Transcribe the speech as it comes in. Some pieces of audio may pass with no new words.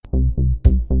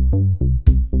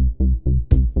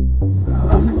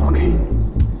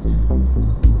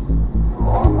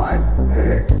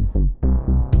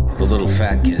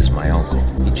that kid is my uncle.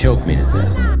 He choked me to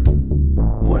death.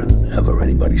 Whenever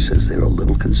anybody says they're a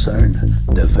little concerned,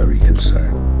 they're very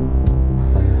concerned.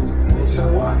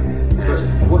 So what?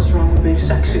 What's wrong with being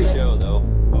sexy? Show though.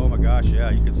 Oh my gosh, yeah,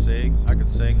 you could sing. I could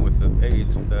sing with the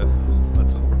AIDS. With the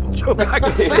that's a horrible joke. I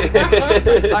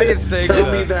could sing.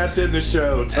 Tell me that's in the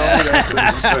show. Tell me that's in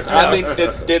the show. I mean,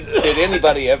 did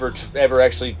anybody ever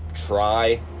actually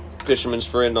try Fisherman's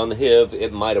Friend on the HIV?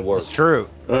 It might have worked. It's true.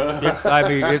 I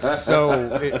mean, it's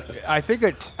so. I think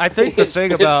the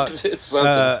thing about it's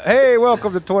something. hey,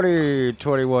 welcome to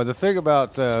 2021. The thing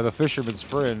about the Fisherman's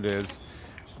Friend is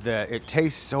that it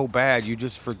tastes so bad you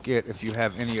just forget if you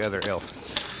have any other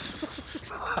ailments.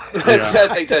 I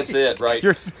think that's it, right?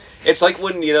 It's like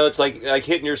when it's like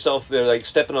hitting yourself, like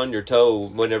stepping on your toe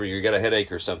whenever you got a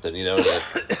headache or something.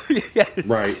 Yes.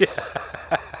 Right.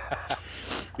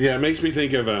 Yeah, it makes me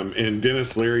think of in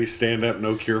Dennis Leary's stand-up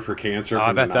 "No Cure for Cancer"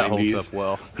 from the 90s. That holds up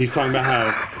well. He's talking about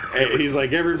how he's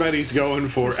like everybody's going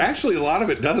for. Actually, a lot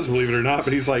of it does, believe it or not.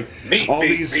 But he's like meat,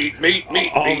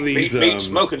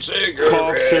 smoking cigarettes.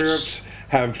 Cough syrups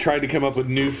have tried to come up with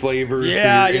new flavors for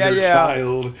your inner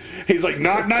child. He's like,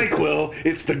 not NyQuil,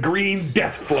 it's the green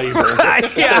death flavor.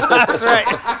 Yeah, that's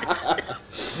right.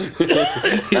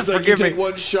 He's like, you take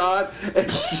one shot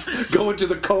and go into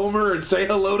the Comer and say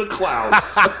hello to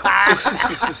Klaus. I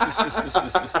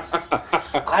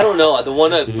don't know. The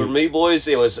one for me, boys,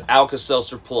 it was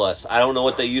Alka-Seltzer Plus. I don't know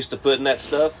what they used to put in that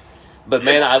stuff. But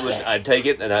man, I'd take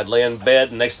it and I'd lay in bed,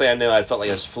 and next thing I knew, I felt like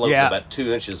I was floating about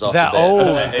 2 inches off the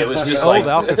bed. It was just like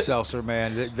old Alka-Seltzer,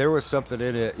 man. There was something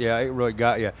in it. Yeah, it really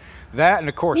got you. That and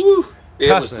of course,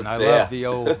 Tussin. I love the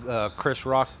old Chris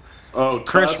Rock. Oh,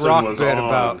 Chris Tussin Rock was bit on.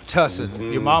 about Tussin.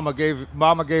 Mm-hmm. Your mama gave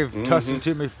Tussin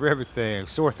to me for everything.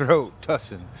 Sore throat,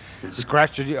 Tussin.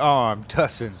 Scratching your arm,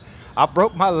 Tussin. I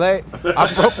broke my leg.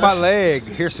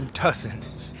 Here's some Tussin.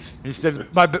 He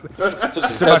said, my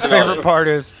favorite part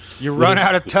is, you run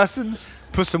out of Tussin,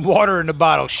 put some water in the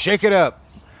bottle, shake it up.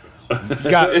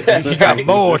 You got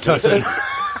more Tussin.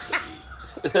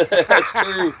 That's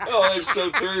true. Oh, that's so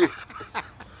true.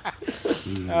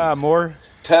 More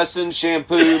Tussin,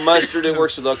 shampoo, mustard, it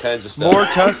works with all kinds of stuff. More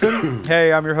Tussin.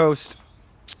 Hey, I'm your host,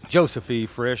 Joseph E.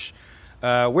 Frisch.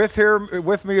 With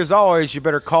me as always, you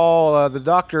better call the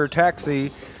doctor or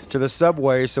taxi to the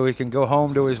subway so he can go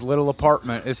home to his little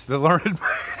apartment. It's the Learned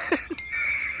Man.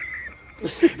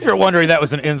 If you're wondering, that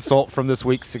was an insult from this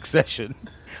week's Succession,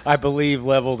 I believe,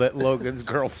 leveled at Logan's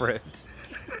girlfriend.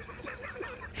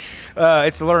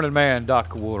 It's the Learned Man,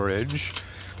 Doc Woolridge.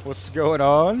 What's going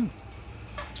on?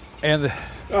 And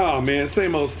oh man,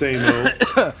 same old.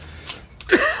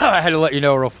 I had to let you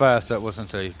know real fast that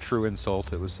wasn't a true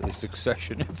insult. It was a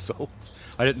Succession insult.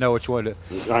 I didn't know which one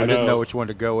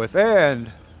to go with.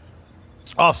 And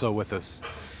also with us,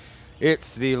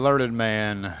 it's the Learned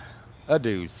Man, a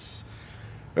deuce.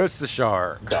 It's the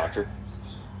Shark. Doctor.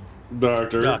 For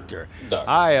the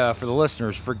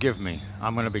listeners, forgive me.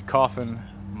 I'm going to be coughing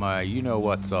my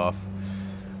you-know-what's off.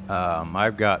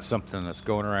 I've got something that's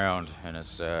going around, and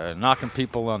it's knocking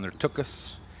people on their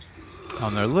tuchus,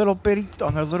 on their little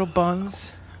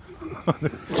buns,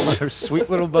 on their sweet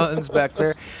little buns back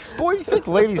there. Boy, you think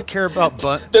ladies care about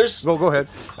buns? Go ahead.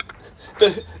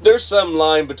 There's some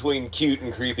line between cute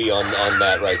and creepy on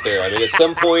that right there. I mean, at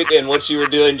some point in what you were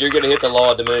doing, you're going to hit the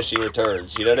law of diminishing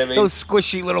returns. You know what I mean? Those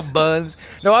squishy little buns.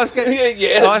 No, I was going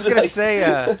to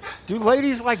say, do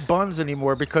ladies like buns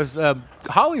anymore? Because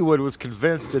Hollywood was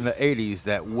convinced in the 80s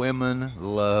that women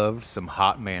loved some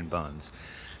hot man buns.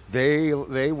 They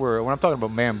were, when I'm talking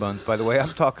about man buns, by the way,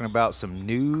 I'm talking about some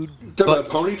nude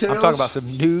ponytails? I'm talking about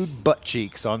some nude butt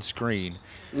cheeks on screen.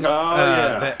 Oh,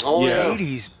 yeah. The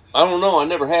 80s. I don't know. I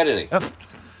never had any.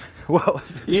 Well,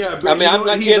 yeah, but I mean, I'm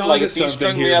not kidding. Like, if you something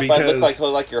strung me up, I'd look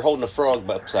like you're holding a frog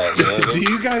upside. You know what I mean?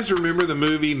 Do you guys remember the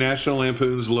movie National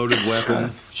Lampoon's Loaded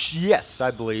Weapon? Yes,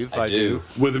 I believe I do.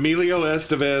 With Emilio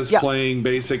Estevez playing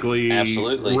basically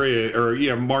absolutely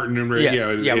Martin and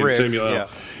Riggs, Samuel. Yeah.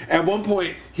 At one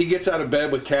point, he gets out of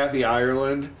bed with Kathy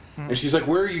Ireland, and she's like,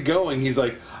 "Where are you going?" He's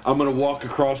like, "I'm going to walk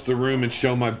across the room and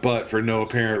show my butt for no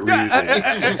apparent reason."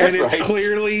 And it's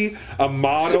clearly a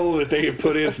model that they have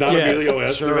put in. It's not Emilio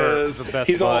Estevez. Sure.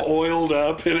 He's all oiled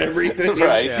up and everything.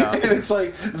 Right. Yeah. And it's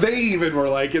like, they even were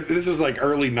like, this is like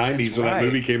early 90s when that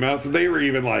movie came out, so they were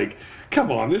even like, come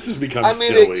on, this has become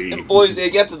silly.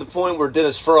 It got to the point where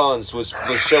Dennis Franz was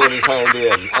showing his hind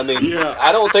end. I mean,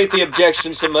 I don't think the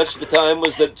objection so much at the time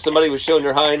was that somebody was showing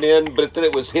their hind end, but that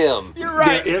it was him. You're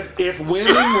right. Yeah, if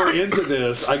women were into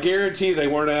this, I guarantee they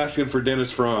weren't asking for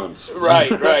Dennis Franz. Right.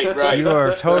 You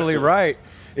are totally right.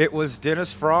 It was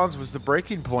Dennis Franz was the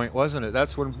breaking point, wasn't it?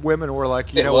 That's when women were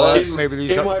like, you It know was. what, maybe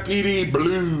these. NYPD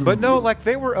Blue. But no, like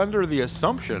they were under the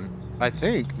assumption, I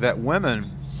think, that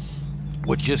women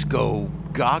would just go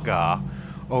gaga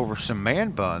over some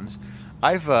man buns.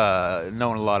 I've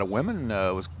known a lot of women,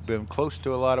 been close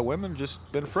to a lot of women, just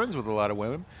been friends with a lot of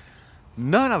women.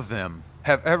 None of them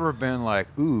have ever been like,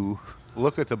 ooh,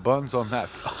 look at the buns on that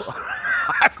fella.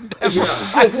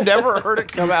 I've never heard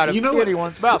it come out of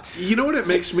anyone's mouth. You know what it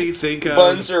makes me think of?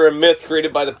 Buns are a myth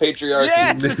created by the patriarchy.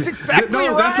 Yes, it's exactly No,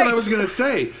 right. that's what I was going to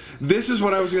say. This is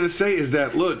what I was going to say is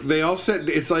that, look, they all said,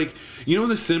 it's like, you know in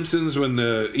The Simpsons when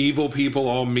the evil people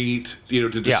all meet, to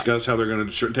discuss how they're going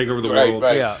to take over the world?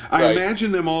 Right, Yeah. I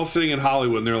imagine them all sitting in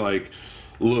Hollywood and they're like,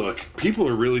 look, people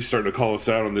are really starting to call us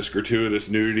out on this gratuitous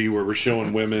nudity where we're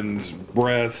showing women's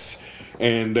breasts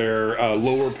and their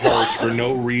lower parts for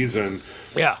no reason.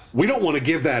 Yeah. We don't want to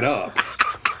give that up.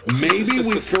 Maybe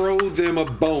we throw them a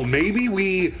bone. Maybe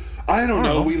we, I don't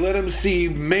know, we let them see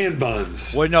man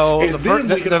buns. Well, no, and then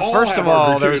we can all first have of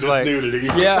our all, there's gratuitous like,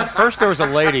 nudity. first there was a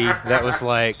lady that was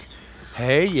like,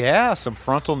 hey, yeah, some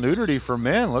frontal nudity for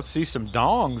men. Let's see some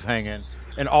dongs hanging.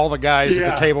 And all the guys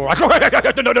at the table were like, no,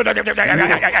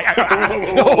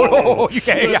 you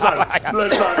can't.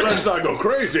 Let's not go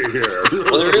crazy here.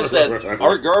 Well, there is that.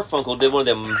 Art Garfunkel did one of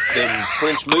them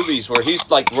French movies where he's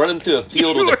like running through a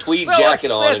field with a tweed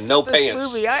jacket on and no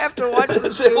pants. Movie. I have to watch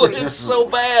this movie. It's so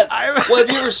bad. Well, have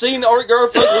you ever seen Art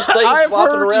Garfunkel's thing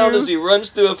flopping around as he runs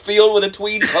through a field with a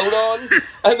tweed coat on?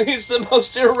 I mean, it's the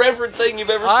most irreverent thing you've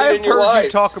ever seen in your life. I've heard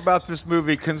you talk about this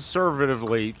movie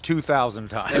conservatively 2,000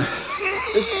 times.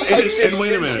 And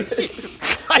wait a minute.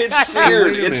 It's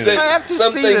seared. It's that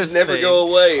some things never go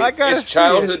away. It's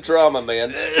childhood trauma,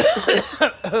 man.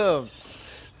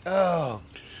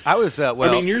 I was I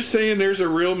mean, you're saying there's a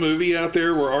real movie out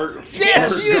there where Art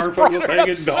Garfunkel's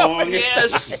hanging dong?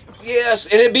 Yes.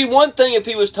 And it'd be one thing if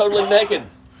he was totally naked.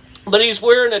 But he's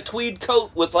wearing a tweed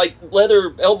coat with like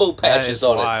leather elbow patches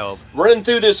on it, running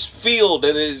through this field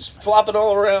and is flopping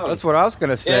all around. That's what I was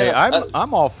gonna say. Yeah,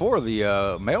 I'm all for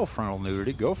the male frontal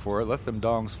nudity. Go for it. Let them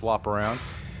dongs flop around.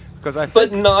 Because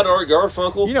but not Art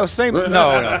Garfunkel. Same. No.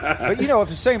 But it's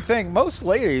the same thing. Most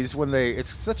ladies, when it's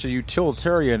such a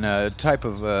utilitarian type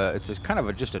of, it's kind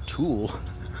of just a tool,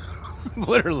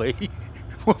 literally,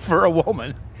 for a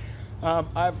woman.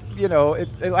 I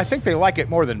think they like it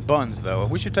more than buns, though.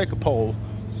 We should take a poll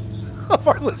of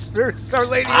our listeners, our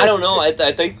ladies. I don't know. I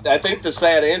think the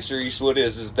sad answer, Eastwood,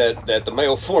 is that the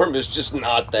male form is just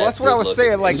not that. Well, that's what I was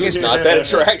saying. Like it's just not that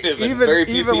attractive, and very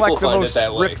few people like find it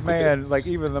that way. Ripped man, like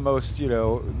even the most,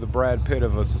 the Brad Pitt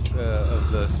of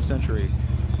the century,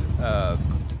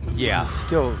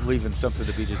 still leaving something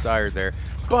to be desired there.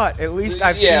 But at least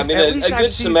I've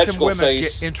seen some women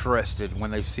get interested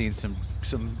when they've seen some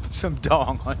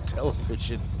dong on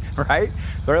television, right?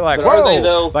 They're like, but whoa! Are they,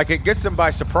 though? Like it gets them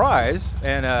by surprise,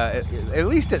 and at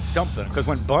least it's something. Because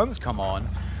when buns come on,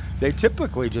 they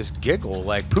typically just giggle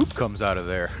like poop comes out of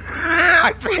there.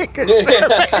 I think it's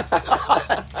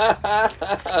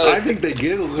I think they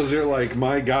giggle because they're like,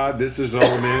 my God, this is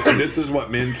all men. This is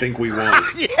what men think we want.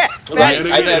 Yes, right.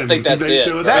 I think that's they it.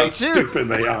 show us how stupid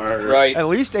they are. Right. At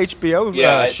least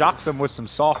HBO shocks them with some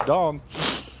soft dong.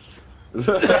 That's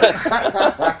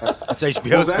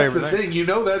HBO's favorite thing.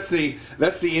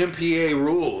 That's the MPA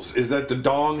rules. Is that the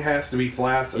dong has to be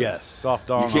flaccid? Yes, soft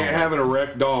dong. You can't have an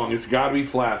erect dong. It's got to be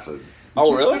flaccid.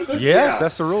 Oh, really? Yes,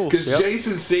 that's the rule. Because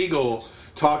Jason Segel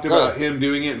talked about him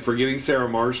doing it and forgetting Sarah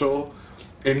Marshall,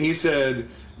 and he said,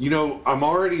 I'm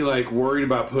already like worried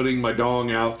about putting my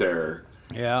dong out there.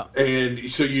 Yeah. And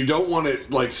so you don't want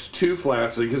it like too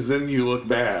flaccid because then you look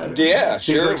bad. Yeah,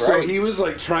 sure. Like, so he was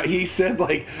like he said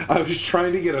like I was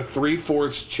trying to get a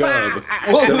 3/4 chub.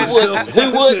 Well,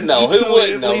 who wouldn't know? Who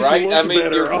wouldn't know, right? I mean,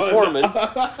 you're performing.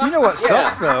 You know what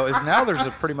sucks though is now there's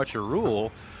pretty much a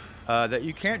rule that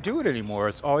you can't do it anymore.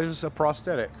 It's always a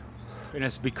prosthetic, and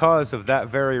it's because of that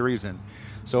very reason.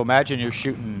 So imagine you're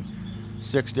shooting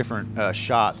 6 different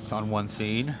shots on one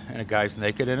scene, and a guy's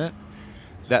naked in it.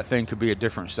 That thing could be a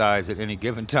different size at any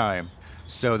given time.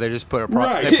 So they just put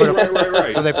right.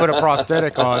 So they put a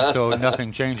prosthetic on so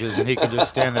nothing changes and he can just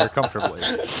stand there comfortably.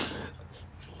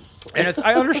 And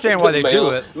I understand why they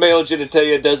do it. Male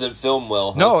genitalia doesn't film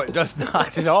well. Huh? No, it does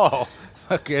not at all.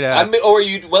 I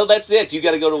mean, that's it. You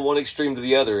got to go to one extreme to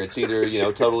the other. It's either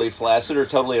totally flaccid or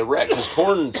totally erect. Because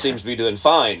porn seems to be doing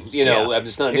fine.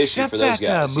 It's not an issue for those guys.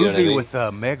 Except that movie with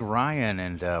Meg Ryan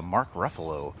and Mark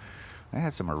Ruffalo. They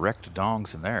had some erect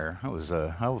dongs in there. I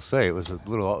will say, it was a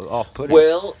little off-putting.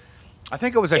 Well, I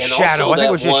think it was a shadow. I think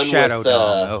it was just shadow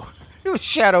dong, though. It was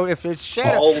Shadow. If it's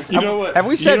Shadow, Oh, You know what? have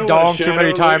we you said know dong what a too many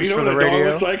shadow- times you know for what the a dong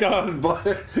radio? looks like on,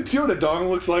 do you know what a dong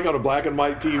looks like on a black and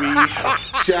white TV?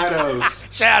 Shadows.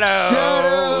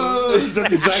 Shadows.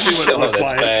 That's exactly what it Oh, looks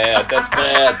that's like. bad. That's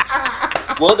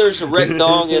bad. Well, there's a wreck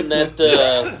dong in that.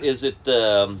 Is it?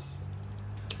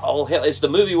 Oh hell! It's the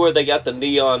movie where they got the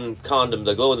neon condom,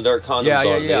 the glow in the dark condoms Yeah, on.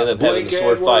 They end up having Blake the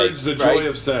sword fight. Edwards, The Joy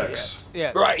of Sex.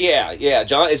 Yes. Right? Yeah.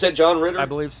 John, is that John Ritter? I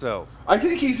believe so. I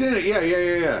think he's in it.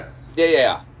 Yeah.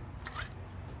 Yeah.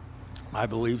 I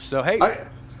believe so. Hey,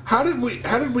 How did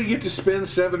we get to spend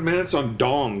 7 minutes on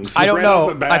dongs? I don't right know. off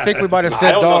the bat? I think we might have I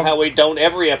said don't know dong how we don't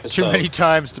every episode. too many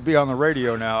times to be on the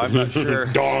radio now. I'm not sure.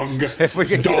 Dong. If we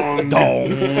could Dong.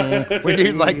 get dong, we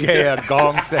need like a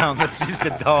gong sound that's just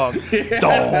a dong.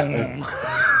 Dong.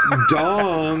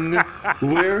 Dong.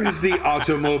 Where is the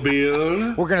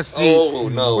automobile? We're gonna see. Oh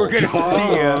no! We're gonna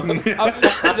see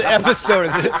the episode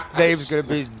of this name's gonna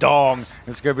be Dong.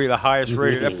 It's gonna be the highest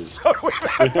rated episode we've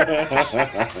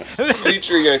ever.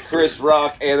 Featuring a Chris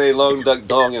Rock and a Lone Duck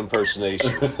Dong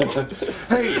impersonation.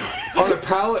 Hey, on a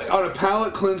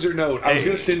palate cleanser note, I was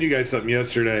going to send you guys something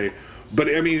yesterday, but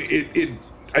I mean, it.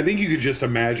 I think you could just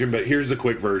imagine. But here's the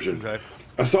quick version. Okay.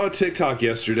 I saw a TikTok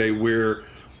yesterday where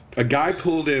a guy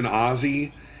pulled in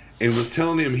Ozzy and was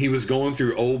telling him he was going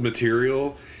through old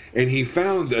material, and he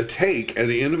found a take at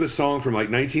the end of a song from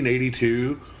like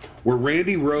 1982 where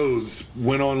Randy Rhoads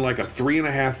went on like a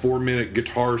 3.5-4 minute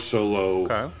guitar solo.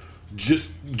 Okay.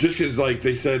 Just because, like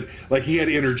they said, like he had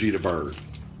energy to burn.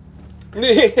 And,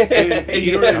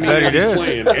 you know what I mean? bet he As he's did.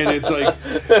 playing, and it's like,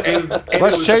 and it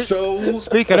Let's was chase- so.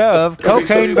 Speaking of Okay, so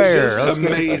Cocaine it was Bear, just let's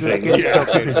amazing. get Yeah.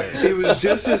 Cocaine Bear. It was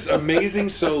just this amazing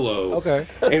solo. Okay.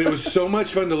 And it was so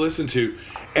much fun to listen to.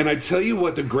 And I tell you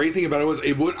what, the great thing about it was,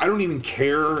 I don't even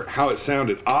care how it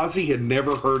sounded. Ozzy had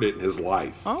never heard it in his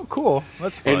life. Oh, cool.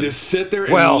 That's fun. And to sit there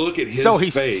and well, look at his so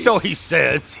he face. so he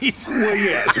says. Well,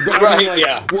 yes, but I Right, mean, like,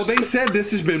 yeah. well, they said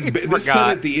this has been this said forgot.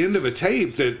 at the end of a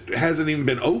tape that hasn't even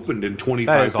been opened in That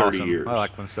 25, is 30 awesome. years. I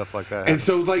like when stuff like that. And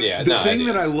so, like, Yeah, the no, thing it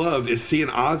that I is. loved is seeing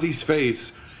Ozzy's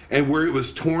face and where it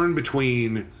was torn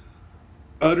between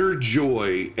utter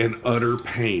joy and utter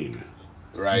pain.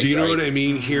 Right. Do you know right. what I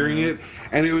mean? Hearing it,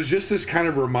 and it was just this kind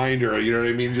of reminder. You know what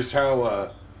I mean? Just how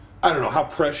I don't know how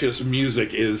precious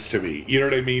music is to me. You know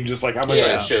what I mean? Just like how much I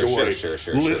Yeah, sure, enjoy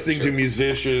sure, listening sure. to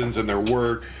musicians and their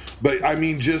work. But I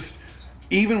mean, just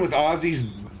even with Ozzy's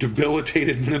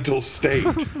debilitated mental state,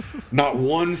 not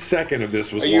 1 second of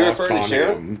this was Are you lost referring to on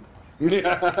Sharon? him.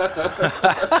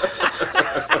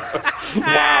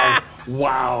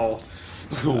 Wow.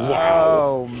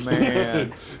 oh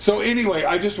man. So anyway,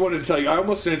 I just wanted to tell you, I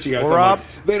almost sent you guys. Well, I'm Rob-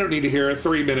 like, they don't need to hear a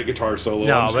 3-minute guitar solo.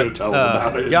 No, I'm just but, going to tell them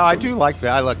about it. yeah, I do like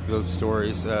that. I like those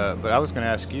stories. But I was going to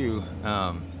ask you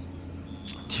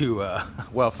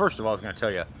well, first of all, I was going to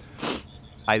tell you,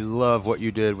 I love what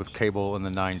you did with cable in the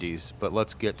 90s, but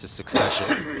let's get to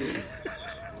Succession.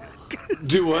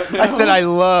 Do what now? I said I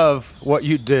love what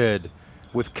you did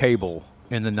with cable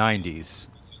in the 90s.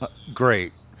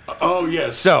 Great. Oh,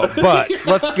 yes. So, but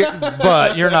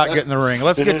you're not getting the ring.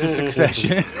 Let's get to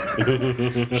Succession.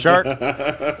 Shark,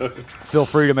 feel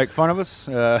free to make fun of us.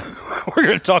 We're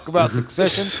going to talk about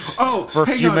Succession for a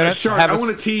hang few on, minutes. Shark, Have I a-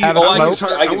 want to tee have you a Oh, I can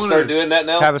smoke. start doing that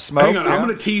now. Have a smoke. Hang on, yeah. I'm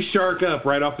going to tee Shark up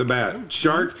right off the bat.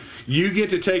 Shark, you get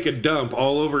to take a dump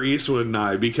all over Eastwood and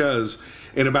I because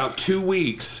in about 2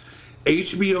 weeks,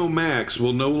 HBO Max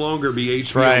will no longer be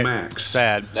HBO Right. Max.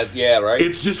 Sad. Yeah, right.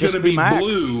 It's just going to be be Max.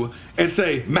 blue and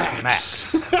say Max.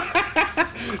 Max.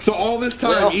 So all this time,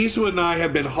 Well- Eastwood and I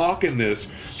have been hawking this,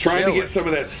 trying to Really? get some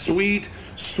of that sweet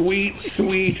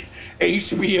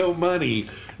HBO money.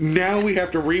 Now we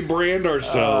have to rebrand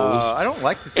ourselves. I don't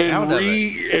like the sound of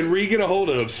it. And get a hold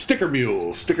of Sticker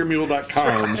Mule,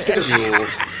 stickermule.com, Sticker Mule,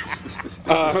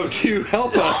 to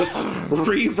help us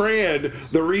rebrand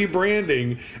the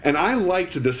rebranding. And I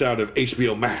liked the sound of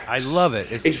HBO Max. I love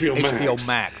it. It's HBO Max. HBO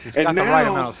Max. It's And got the right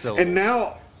amount of syllables. And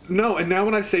now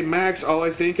when I say Max, all I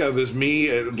think of is me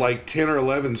at like 10 or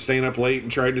 11 staying up late and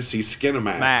trying to see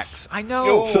Skinamax. Max. I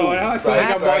know. So now I feel like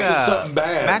I'm Max, watching something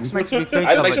bad. Max makes me think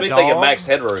It of makes a me dog. think of Max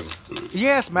Headroom.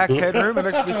 Yes, Max Headroom. It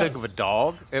makes me think of a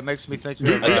dog. It makes me think of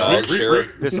A dog, sure.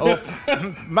 this old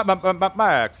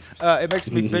Max. It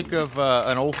makes me think of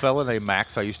an old fella named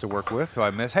Max I used to work with, who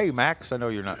I miss. Hey, Max, I know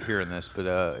you're not hearing this, but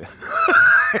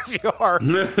if you are,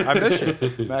 I miss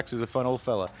you. Max is a fun old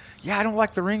fella. Yeah, I don't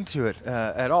like the ring to it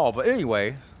at all. But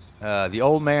anyway, the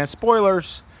old man.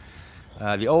 Spoilers.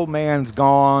 The old man's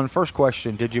gone. First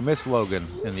question: did you miss Logan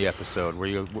in the episode? Were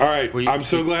you? All right, were you- I'm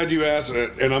so glad you asked,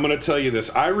 and I'm going to tell you this.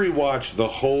 I rewatched the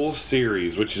whole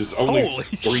series, which is only Holy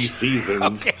 3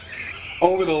 seasons. Okay.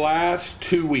 over the last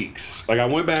 2 weeks. Like I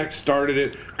went back, started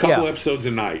it, couple episodes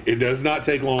a night. It does not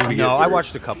take long to get through. I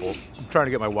watched a couple. I'm trying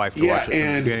to get my wife to watch it from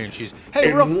the beginning. And she's,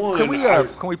 hey,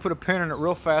 can we put a pin in it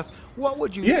real fast? What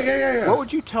would you? What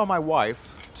would you tell my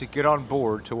wife to get on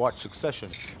board to watch Succession?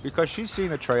 Because she's seen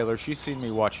the trailer, she's seen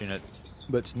me watching it,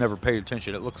 but's never paid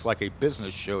attention. It looks like a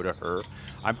business show to her.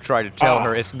 I'm trying to tell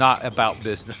her it's not about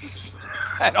business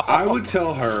at all. I would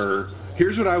tell her.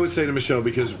 Here's what I would say to Michelle,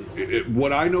 because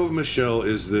what I know of Michelle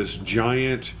is this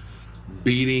giant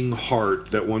beating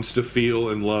heart that wants to feel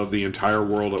and love the entire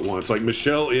world at once. Like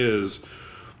Michelle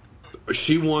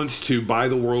she wants to buy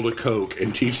the world a Coke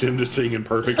and teach them to sing in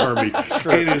perfect harmony.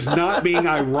 And is not being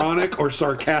ironic or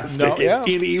sarcastic in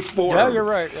any form. Yeah, you're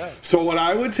right. Yeah. So what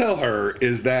I would tell her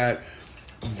is that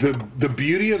the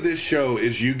beauty of this show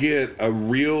is you get a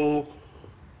real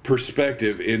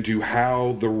perspective into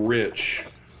how the rich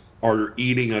are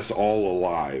eating us all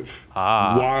alive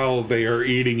while they are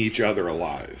eating each other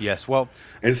alive. Yes, well,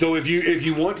 and so if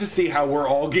you want to see how we're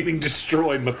all getting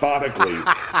destroyed methodically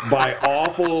by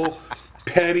awful,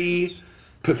 petty,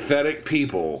 pathetic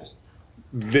people,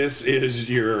 this is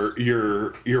your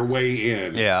way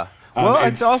in. Yeah. Well,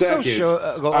 it's also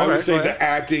I would say the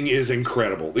acting is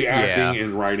incredible. The acting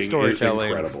and writing is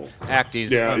incredible.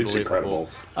 Acting is unbelievable. It's incredible.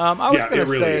 I was going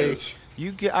to say, is.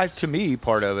 To me,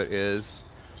 part of it is,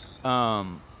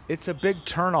 it's a big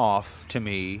turnoff to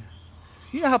me.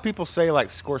 You know how people say like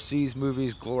Scorsese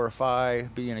movies glorify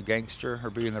being a gangster or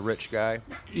being the rich guy?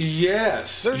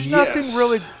 Yes. There's nothing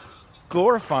really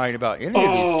glorifying about any of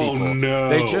these people. No.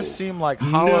 They just seem like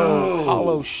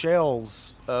hollow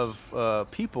shells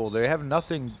of people. They have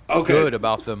nothing good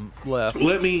about them left.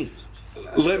 Let me.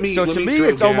 So to me,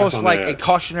 it's almost like a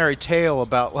cautionary tale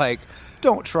about like,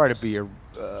 don't try to be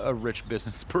a rich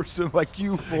business person. Like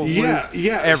you will lose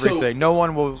everything.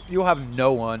 So, you'll have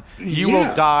no one. You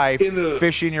will die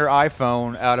fishing your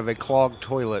iPhone out of a clogged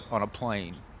toilet on a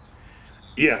plane.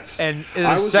 Yes. And in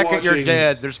the second you're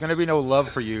dead, there's going to be no love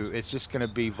for you. It's just going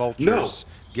to be vultures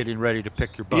getting ready to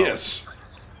pick your bones.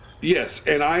 Yes.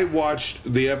 And I watched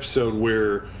the episode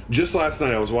where, just last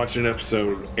night I was watching an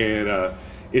episode, and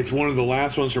it's one of the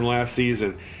last ones from last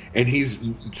season, and he's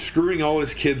screwing all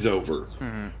his kids over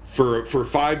for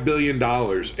 $5 billion.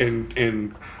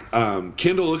 And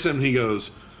Kendall looks at him and he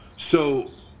goes,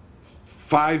 so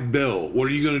 $5 billion, what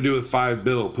are you going to do with $5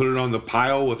 billion? Put it on the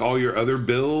pile with all your other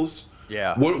bills?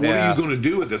 Yeah. What are you going to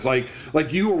do with this? Like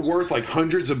you are worth like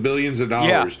hundreds of billions of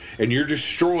dollars, and you're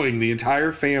destroying the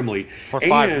entire family for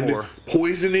 $5 more,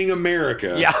 poisoning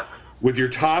America. Yeah. With your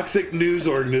toxic news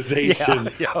organization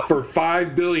for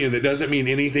 $5 billion that doesn't mean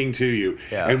anything to you.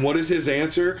 Yeah. And what is his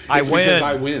answer? I win. Because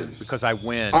I win. Because I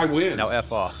win. I win. Now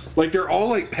F off. Like they're all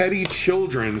like petty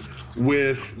children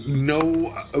with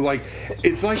no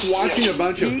it's like watching a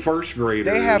bunch of first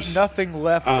graders. They have nothing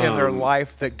left in their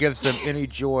life that gives them any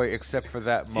joy except for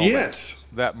that moment. Yes.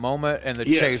 That moment and the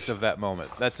chase of that moment.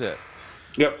 That's it.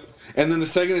 Yep. And then the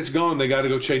second it's gone, they got to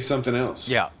go chase something else.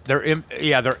 Yeah, they're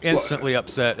instantly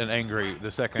upset and angry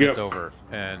the second it's over,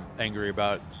 and angry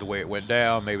about the way it went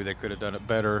down. Maybe they could have done it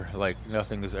better. Like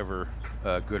nothing is ever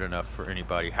good enough for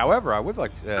anybody. However, I would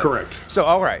like to. Correct. So,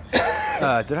 all right.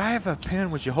 Did I have a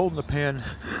pen? Was you holding the pen?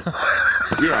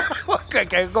 Yeah. Okay,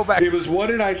 go back. It was what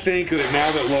did I think now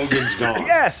that Logan's gone?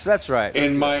 Yes, that's right.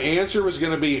 And my answer was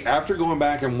going to be, after going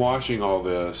back and watching all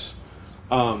this,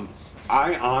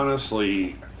 I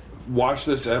honestly watched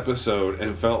this episode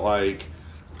and felt like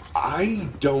I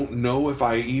don't know if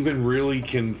I even really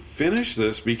can finish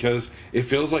this because it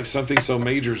feels like something so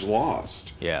major's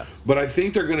lost. Yeah. But I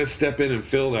think they're going to step in and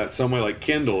fill that some way like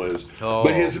Kendall is.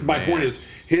 But my point is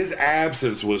his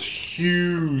absence was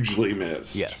hugely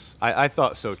missed. Yes, I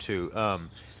thought so too.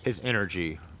 His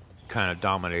energy kind of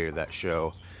dominated that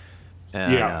show.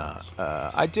 And,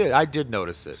 I did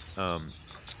notice it.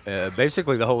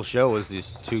 Basically, the whole show was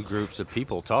these two groups of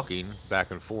people talking back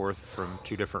and forth from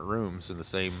two different rooms in the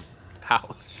same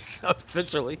house.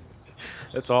 Essentially,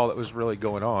 that's all that was really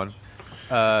going on.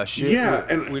 We know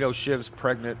Shiv's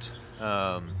pregnant.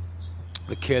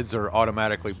 The kids are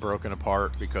automatically broken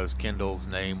apart because Kendall's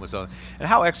name was on. And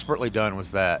how expertly done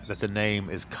was that? That the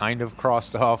name is kind of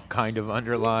crossed off, kind of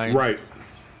underlined. Right.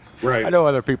 I know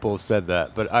other people have said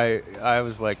that, but I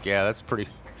was like, yeah, that's pretty.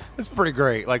 It's pretty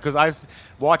great. Like, because I was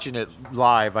watching it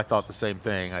live, I thought the same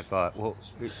thing. I thought, well,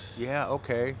 yeah,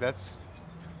 okay, that's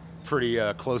pretty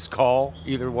close call.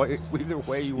 Either way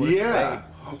you would say.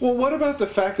 Well, what about the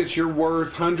fact that you're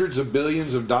worth hundreds of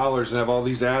billions of dollars and have all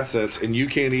these assets, and you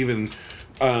can't even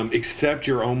accept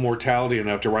your own mortality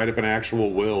enough to write up an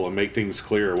actual will and make things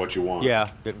clear what you want. Yeah,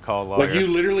 didn't call a lawyer. Like, you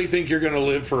literally think you're going to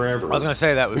live forever. I was going to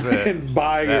say that was it. And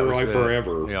buy That your was life it.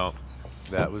 forever. You know,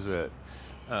 that was it.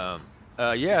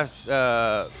 Yes.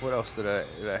 What else did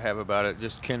I have about it?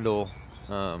 Just Kendall.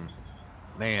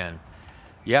 Man.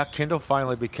 Yeah, Kendall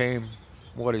finally became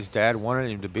what his dad wanted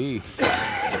him to be.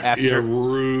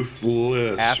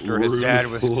 Ruthless. After his dad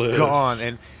was gone.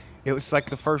 And it was like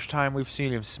the first time we've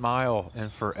seen him smile in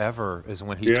forever is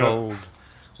when he told,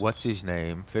 what's his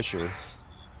name, Fisher.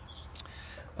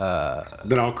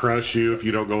 That I'll crush you if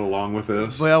you don't go along with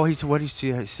this. Well, he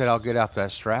said, I'll get out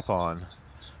that strap on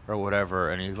or whatever.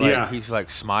 And he's like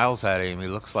smiles at him. He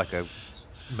looks like a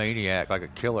maniac, like a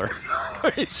killer.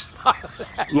 He smiled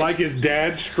at him. Like his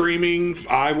dad screaming,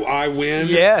 I win?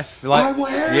 Yes. Like, I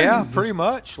win! Yeah, pretty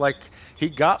much. Like, he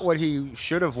got what he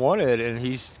should have wanted, and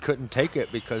he couldn't take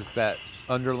it because that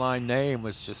underlying name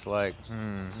was just like,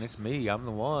 it's me. I'm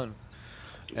the one.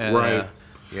 And, right.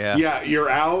 Yeah. Yeah, you're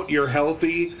out, you're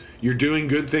healthy, you're doing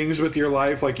good things with your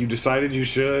life like you decided you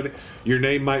should. Your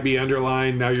name might be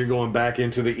underlined, now you're going back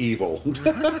into the evil.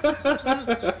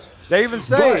 They even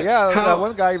say, But that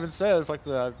one guy even says, like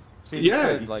the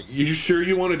said, like, you sure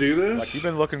you want to do this? Like, you've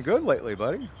been looking good lately,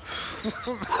 buddy.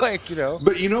 Like, you know.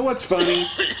 But you know what's funny?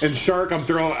 And Shark, I'm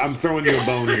throwing you a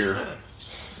bone here.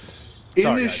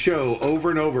 In this show, over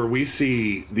and over, we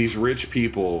see these rich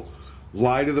people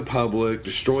lie to the public,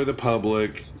 destroy the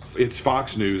public. It's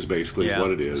Fox News, basically, is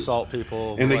what it is. Assault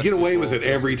people. And they get away with it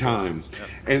every time. Yep.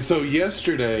 And so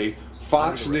yesterday,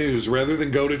 Fox News, rather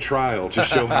than go to trial to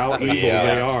show how evil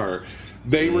they are,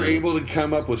 they were able to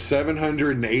come up with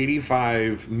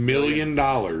 $785 million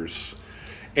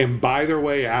and buy their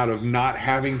way out of not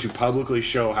having to publicly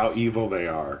show how evil they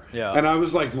are. Yeah. And I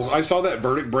was like, well, I saw that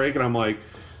verdict break, and I'm like,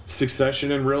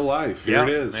 Succession in real life. Here it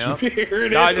is. Yep. Here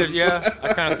it is.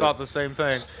 I kind of thought the same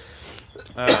thing.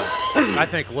 I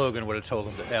think Logan would have told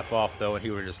him to F off, though, and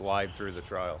he would have just lied through the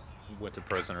trial. Went to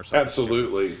prison or something.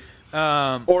 Absolutely.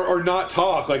 Or not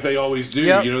talk like they always do.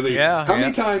 Yep. You know, how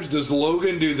many times does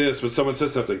Logan do this when someone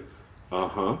says something?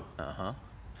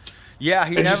 Yeah,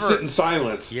 he never just sit in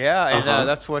silence. Yeah, and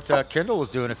that's what Kendall was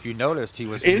doing. If you noticed, he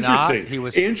was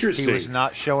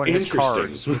not showing his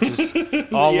cards, which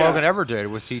is all Logan ever did.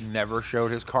 Was he never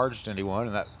showed his cards to anyone,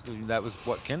 and that was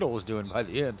what Kendall was doing by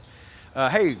the end.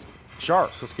 Hey,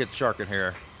 Shark, let's get Shark in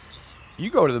here. You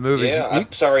go to the movies. Yeah,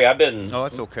 I'm sorry, I've been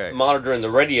that's okay. monitoring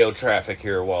the radio traffic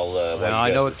here while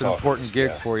I know it's an important gig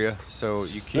for you, so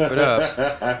you keep it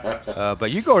up.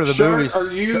 But you go to the movies.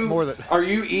 Are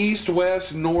you east,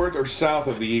 west, north, or south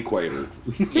of the equator?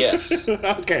 Yes.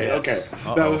 Okay.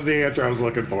 That was the answer I was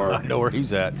looking for. I know where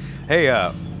he's at.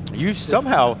 Hey, you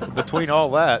somehow, between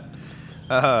all that,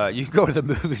 you go to the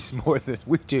movies more than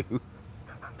we do.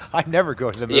 I never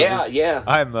go to the movies. Yeah.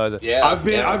 I've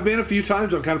been a few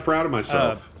times. I'm kind of proud of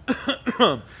myself.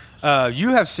 You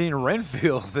have seen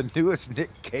Renfield, the newest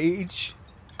Nick Cage.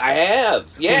 I have.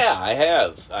 Yeah, I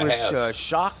have. Which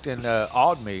shocked and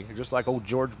awed me, just like old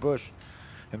George Bush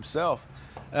himself.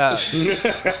 That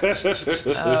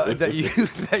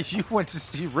you went to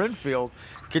see Renfield.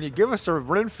 Can you give us a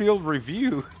Renfield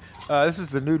review? This is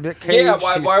the new Nick Cage. Yeah,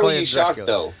 why were you shocked,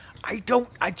 though? I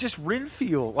just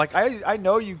Renfield. Like, I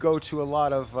know you go to a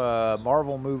lot of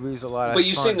Marvel movies, a lot of... But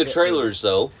you've seen the trailers,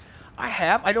 though. I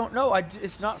have. I don't know.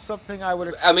 It's not something I would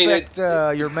expect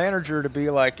your manager to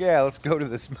be like, yeah, let's go to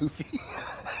this movie.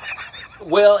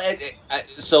 Well,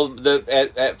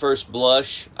 at first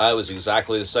blush, I was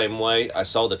exactly the same way. I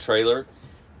saw the trailer,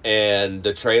 and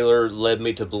the trailer led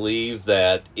me to believe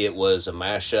that it was a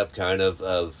mashup kind of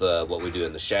What We Do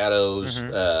in the Shadows,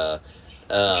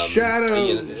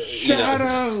 Shadows.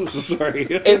 Sorry.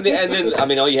 And then I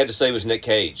mean, all you had to say was Nick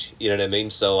Cage. You know what I mean?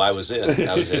 So I was in.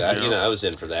 I was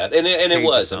in for that. And it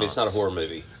was. I mean, it's not a horror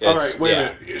movie. All right, wait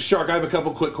a minute, Shark. I have a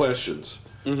couple quick questions.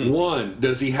 Mm-hmm. One,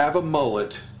 does he have a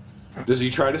mullet? Does he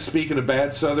try to speak in a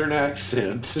bad Southern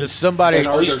accent? Does somebody? And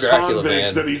are he's there Dracula,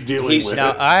 convicts man. that he's dealing with?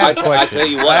 Now, I tell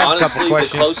you what. Honestly, the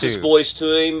closest voice to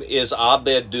him is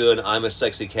Abed doing "I'm a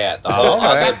Sexy Cat." The whole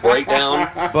Abed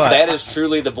breakdown. That is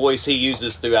truly the voice he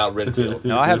uses throughout Renfield.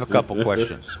 Now, I have a couple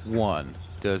questions. One,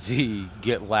 does he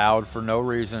get loud for no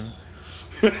reason?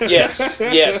 Yes.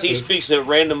 He speaks at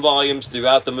random volumes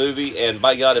throughout the movie, and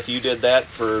by God, if you did that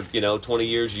for 20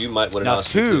 years, you might win an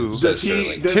Oscar. Does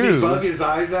he bug his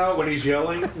eyes out when he's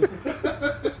yelling?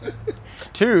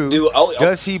 Two,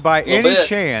 does he by any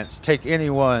chance take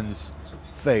anyone's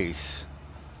face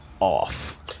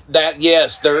off?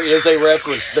 Yes, there is a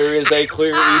reference. There is a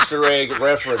clear Easter egg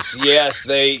reference. Yes.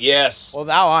 Well,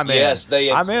 now I'm in. Yes,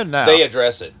 I'm in now. They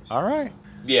address it. All right.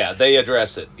 Yeah, they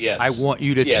address it. Yes, I want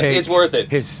you to take. It's worth it.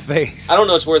 His face. I don't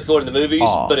know. It's worth going to the movies,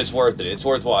 but it's worth it. It's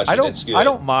worth watching. It's good. I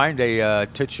don't mind a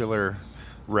titular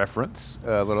reference,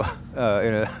 a little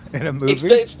in a movie.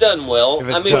 It's done well.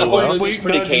 I mean, the whole movie's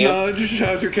pretty camp. Nudge,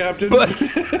 how's your captain? But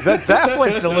that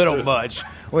one's a little much.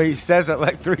 When he says it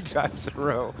like 3 times in a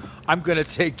row, I'm gonna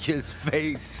take his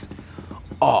face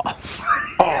off.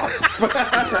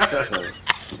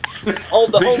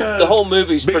 The whole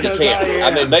movie's pretty camp. I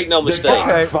mean, make no mistake.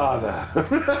 Okay. Father.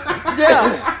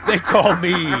 Yeah, they call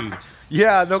me.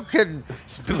 Yeah, no kidding.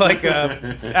 It's like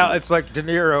it's like De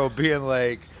Niro being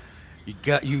like,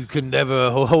 you can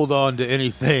never hold on to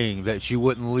anything that you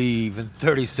wouldn't leave in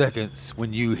 30 seconds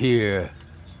when you hear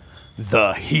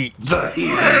the heat. The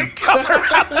heat. Come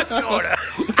around the corner.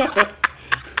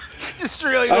 Just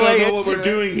really I don't lay know it what to we're it.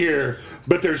 doing here,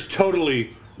 but there's totally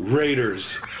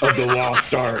Raiders of the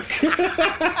Lost Ark.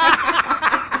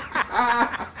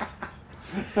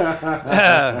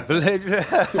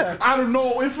 I don't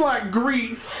know. It's like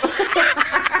grease.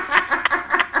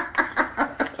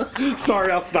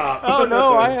 Sorry, I'll stop. Oh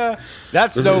no,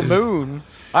 that's no moon.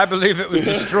 I believe it was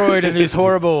destroyed in these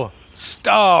horrible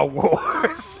Star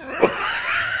Wars.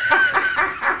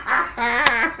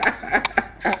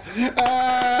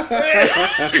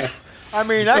 I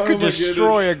mean, that could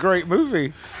destroy a great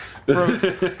movie.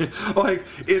 I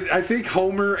think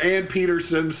Homer and Peter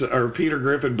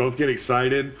Griffin both get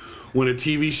excited when a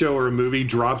TV show or a movie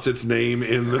drops its name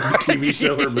in the TV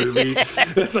show or movie.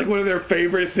 That's like one of their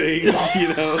favorite things,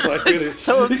 you know. Like he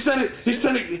said it.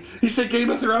 He said Game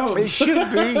of Thrones. It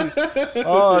should be.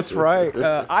 Oh, that's right.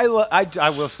 I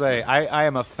will say I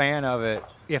am a fan of it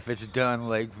if it's done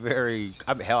like very.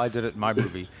 Hell, I did it in my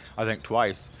movie. I think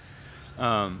twice.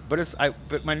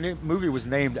 But my movie was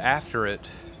named after it.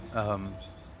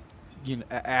 You know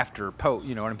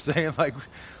what I'm saying? Like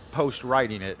post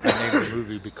writing it, I named the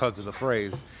movie because of the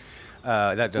phrase.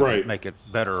 That doesn't make it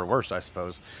better or worse, I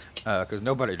suppose, because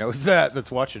nobody knows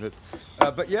that's watching it.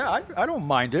 But yeah, I don't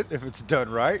mind it if it's done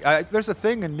right. There's a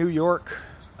thing in New York.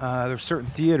 There's certain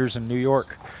theaters in New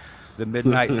York, the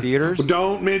midnight theaters.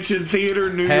 Don't mention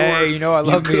theater New York. Hey, you know I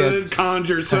love you could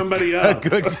conjure somebody else.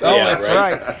 That's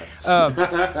right.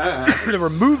 There were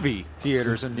movie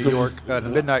theaters in New York, the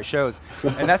midnight shows,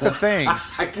 and that's a thing.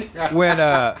 When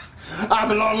I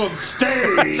belong on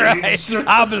stage. That's right.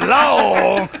 I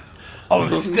belong on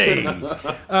the stage.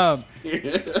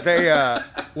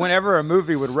 Whenever a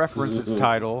movie would reference its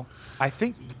title, I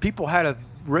think people had a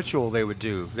ritual they would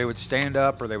do. They would stand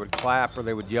up, or they would clap, or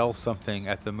they would yell something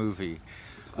at the movie.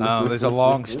 There's a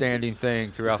long-standing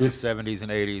thing throughout the 70s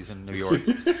and 80s in New York.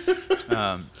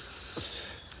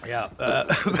 Yeah.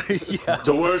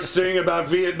 The worst thing about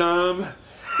Vietnam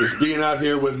is being out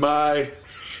here with my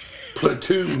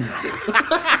platoon.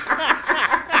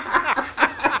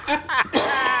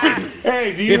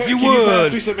 Hey, can you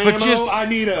pass me some ammo? I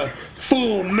need a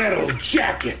full metal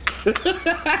jacket.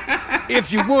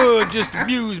 If you would, just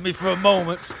amuse me for a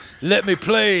moment, let me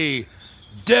play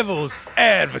Devil's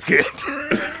Advocate.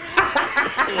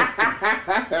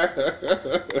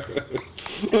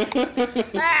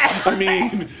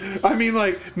 I mean,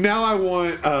 like now I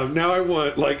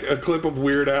want like a clip of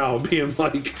Weird Al being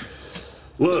like,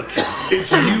 "Look,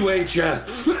 it's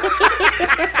UHF."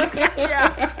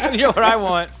 Yeah, you know what I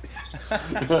want?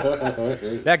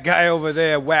 That guy over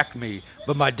there whacked me,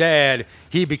 but my dad,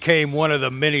 he became one of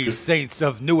the many saints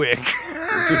of Newark.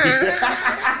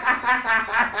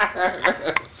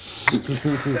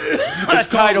 It's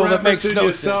title that makes no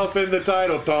yourself sense. In the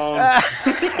title, Tom.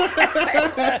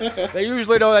 They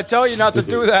usually don't. They tell you not to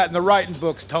do that in the writing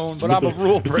books, Tone, but I'm a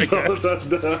rule breaker.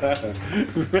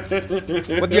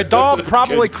 But your dog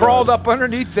probably crawled up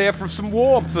underneath there for some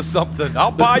warmth or something.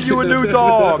 I'll buy you a new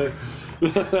dog. A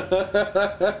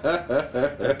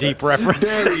deep reference.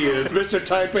 There he is, Mr.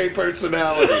 Type A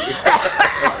personality.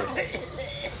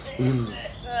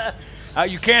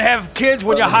 You can't have kids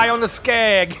when you're high on the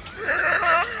skag.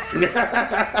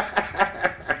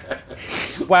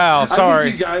 Wow, sorry. I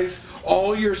think you guys,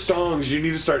 all your songs, you need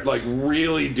to start like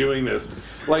really doing this.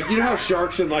 Like, you know how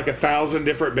Shark's in like 1,000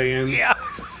 different bands? Yeah.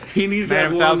 He needs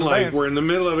that one, like, where in the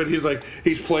middle of it, he's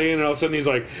playing, and all of a sudden he's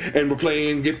like, and we're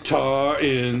playing guitar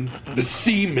in the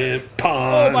cement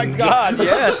pond. Oh my God,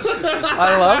 yes.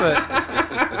 I love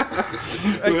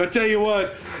it. Well, I tell you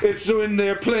what, it's when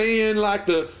they're playing like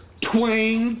the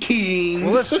Twang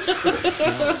Kings. Well,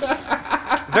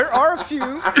 There are a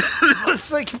few.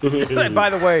 It's like, by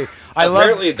the way,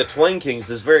 apparently the Twain Kings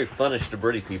is very funnish to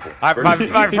British people. I've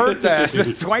heard that. The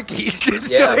Swankies.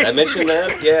 Yeah, I mentioned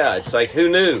that. Yeah, it's like, who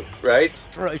knew, right?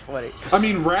 It's really funny. I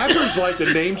mean, rappers like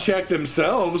to name check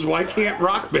themselves. Why can't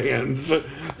rock bands,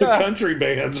 country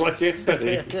bands, why can't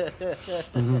they?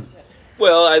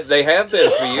 Well, they have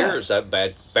been for years.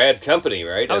 Bad Company,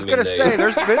 right? I was going to say,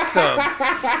 there's been some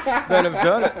that have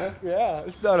done it. Yeah,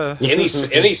 it's not a...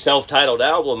 Any self-titled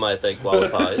album, I think,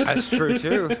 qualifies. That's true,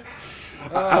 too.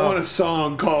 I want a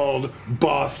song called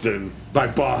Boston by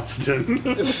Boston.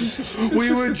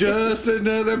 We were just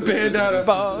another band out of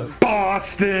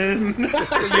Boston.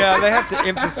 Yeah, they have to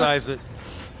emphasize it.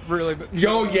 Really.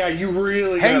 Yo, yeah, you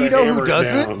really Hey, you know who does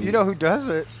down. it? You know who does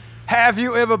it? Have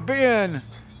you ever been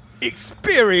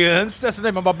experienced? That's the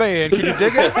name of my band. Can you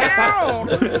dig it?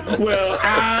 Well,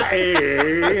 I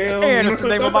am. And it's the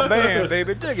name of my band,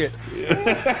 baby. Dig it.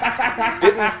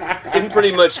 Isn't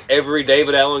pretty much every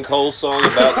David Allan Cole song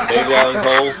about David Allan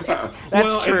Cole?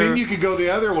 That's true. And then you could go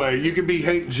the other way. You could be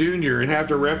Hank Jr. and have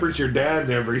to reference your dad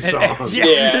in every song.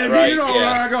 Yeah, if right. you don't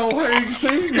like old Hank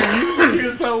Sr., you can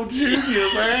kiss old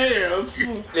Junior's ass.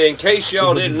 In case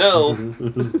y'all didn't know,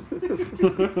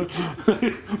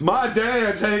 My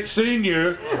dad's Hank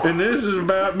Sr., and this is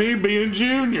about me being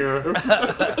Junior.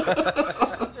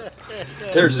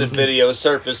 there's a video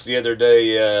surfaced the other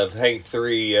day of Hank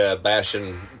 3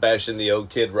 bashing the old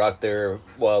Kid Rock there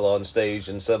while on stage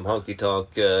in some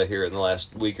honky-tonk here in the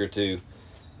last week or two.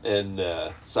 And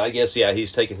so I guess, yeah,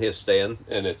 he's taking his stand,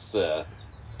 and it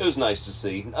was nice to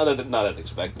see. Not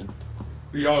unexpected.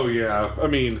 Oh, yeah. I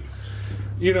mean,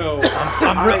 you know...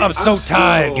 I'm so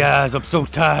tired, guys. I'm so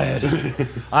tired.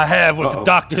 I have what the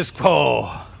doctors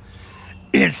call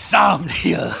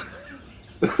insomnia.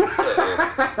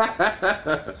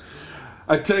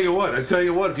 I tell you what,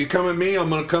 if you come at me, I'm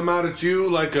going to come out at you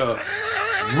like a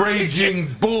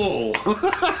raging bull.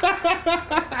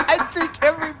 I think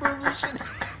every movie should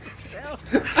have this now.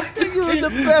 I think you were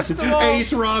the best of all.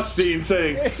 Ace Rothstein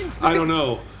saying, I don't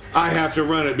know. I have to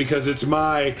run it because it's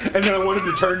my... And then I wanted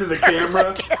to turn to the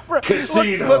camera.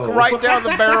 Casino. Look right down the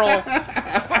barrel.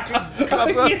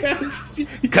 Yes.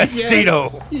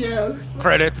 Casino. Yes.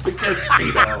 Credits.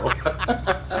 Casino.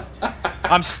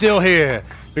 I'm still here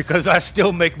because I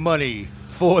still make money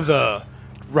for the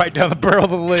right down the barrel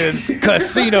of the lens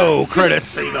casino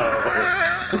credits.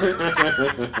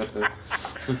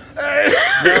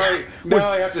 Now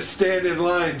I have to stand in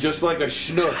line just like a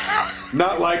schnook,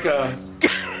 not like a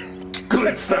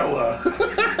good fella.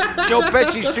 Joe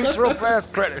Pesci shoots real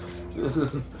fast credits.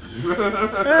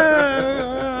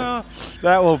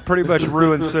 That will pretty much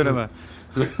ruin cinema.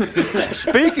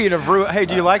 Speaking of ruin, hey,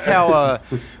 do you like how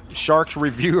Shark's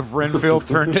review of Renfield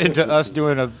turned into us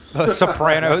doing a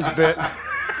Sopranos bit?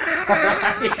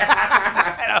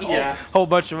 Yeah. Whole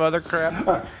bunch of other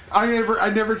crap. I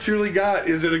never truly got,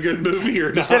 is it a good movie or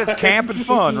not? You said it's camp and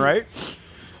fun, right?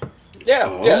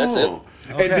 Yeah, yeah, that's it.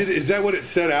 Okay. And is that what it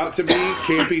set out to be?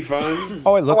 Campy fun?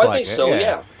 Oh, it looked I like think so.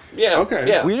 Yeah. Okay.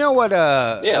 Yeah. We know what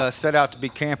set out to be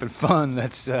camp and fun.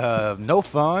 That's no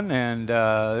fun, and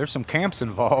there's some camps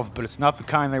involved, but it's not the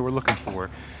kind they were looking for.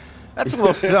 That's a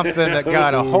little something that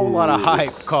got a whole lot of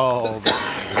hype called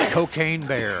Cocaine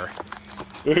Bear.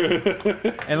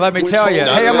 And let me tell you,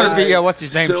 hey, I'm going to be, what's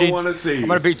his name? Still want to see. I'm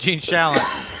going to be Gene Shalit.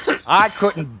 I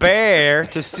couldn't bear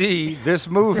to see this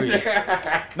movie,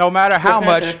 no matter how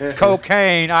much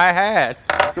cocaine I had.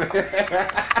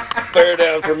 Bear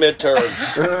down for midterms.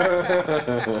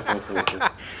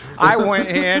 I went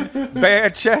in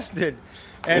bare-chested,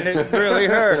 and it really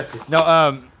hurt. No,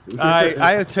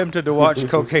 I attempted to watch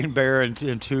Cocaine Bear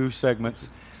in 2 segments.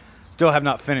 Still have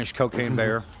not finished Cocaine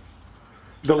Bear.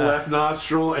 The left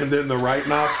nostril and then the right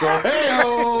nostril.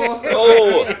 Hey-o!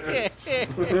 Oh,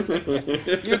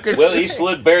 You can well, see,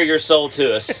 Eastwood, bear your soul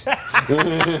to us.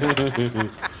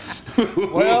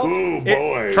 well,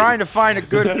 boy. trying to find a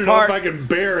good I don't part. know if I can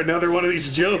bear another one of these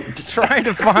jokes. Trying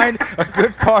to find a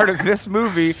good part of this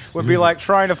movie would be like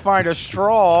trying to find a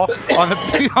straw on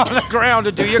the ground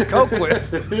to do your coke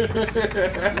with.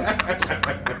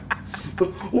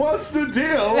 What's the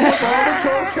deal with all the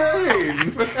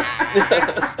cocaine?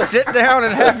 Sit down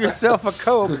and have yourself a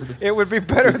coke. It would be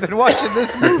better than watching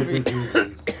this movie.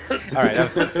 All right,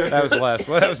 that was the last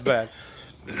one. That was bad.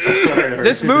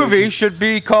 This movie should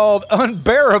be called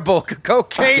Unbearable.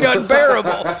 Cocaine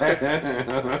Unbearable.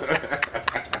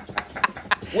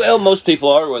 Well, most people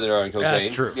are when they're on cocaine.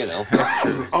 That's true. You know.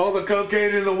 All the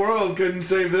cocaine in the world couldn't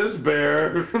save this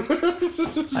bear.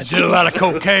 I did a lot of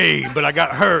cocaine, but I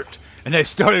got hurt, and they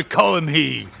started calling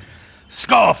me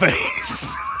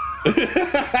Scarface.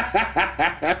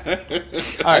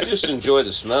 I just enjoy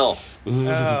the smell.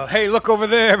 Hey, look over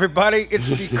there, everybody. It's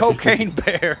the cocaine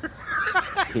bear.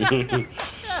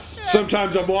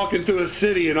 Sometimes I'm walking through a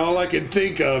city and all I can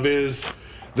think of is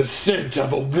the scent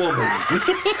of a woman.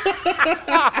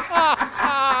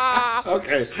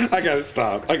 Okay, I gotta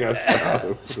stop.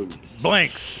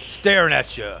 Blanks staring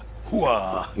at you.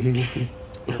 Hooah.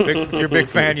 If you're a big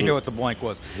fan, you know what the blank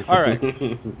was. All right.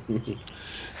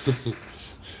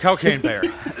 Cocaine bear.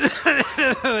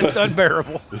 It's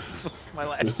unbearable. That's my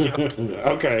last joke.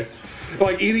 Okay.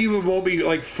 Like, it even won't be,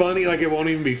 like, funny. Like, it won't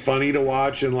even be funny to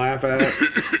watch and laugh at.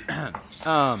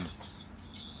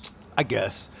 I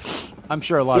guess. I'm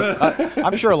sure a lot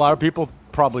of people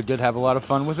probably did have a lot of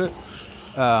fun with it.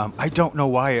 I don't know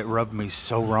why it rubbed me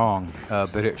so wrong,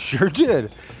 but it sure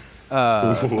did.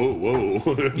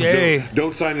 Whoa. Yay.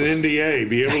 Don't sign an NDA.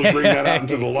 Be able to bring that out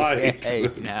into the light. Hey,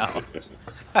 now.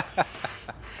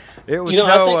 It was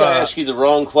I think I asked you the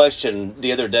wrong question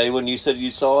the other day when you said you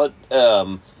saw it.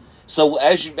 So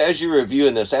as you're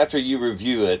reviewing this, after you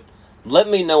review it, let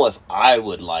me know if I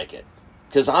would like it.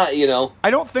 Because I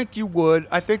don't think you would.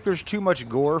 I think there's too much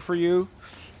gore for you.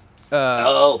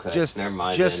 Okay. Just, never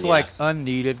mind. Just then, like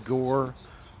unneeded gore.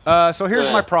 So here's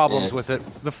my problems with it.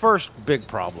 The first big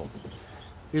problem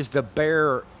is the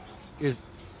bear is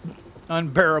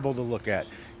unbearable to look at.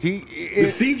 The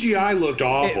CGI looked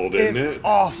awful, didn't it?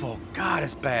 Awful. God,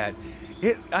 it's bad.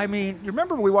 You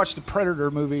remember when we watched the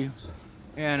Predator movie?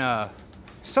 And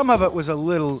some of it was a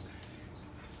little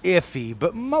iffy,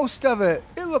 but most of it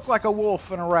looked like a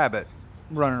wolf and a rabbit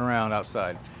running around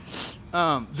outside.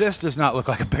 This does not look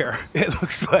like a bear. It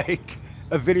looks like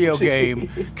a video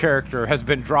game character has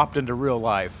been dropped into real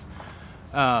life.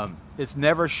 It's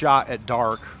never shot at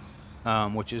dark,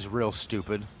 which is real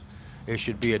stupid. It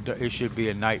should be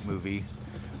a night movie,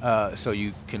 so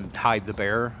you can hide the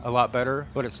bear a lot better.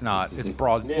 But it's not. It's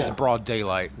broad. Yeah. It's broad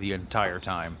daylight the entire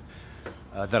time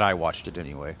that I watched it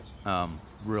anyway.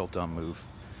 Real dumb move.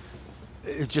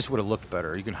 It just would have looked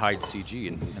better. You can hide CG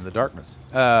in the darkness.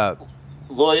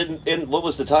 Well, in what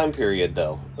was the time period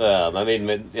though?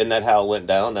 Isn't that how it went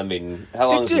down? I mean, how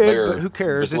long is the bear? But who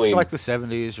cares? Between... It's like the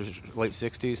 70s or late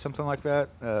 60s, something like that.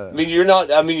 You're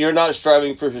not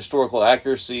striving for historical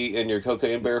accuracy in your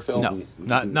cocaine bear film.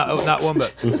 No, not one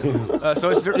bit. So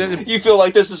you feel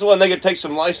like this is one they could take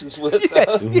some license with?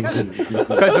 Yes,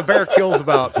 because the bear kills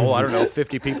about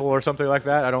 50 people or something like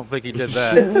that. I don't think he did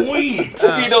that. Sweet.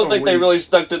 You don't think they really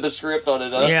stuck to the script on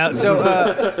it? Huh?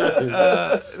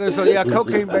 Yeah.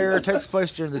 Cocaine Bear takes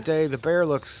place during the day. The bear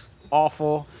looks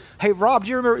awful. Hey, Rob, do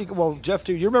you remember? Well, Jeff,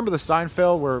 too. You remember the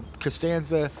Seinfeld where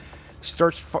Costanza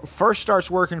first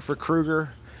starts working for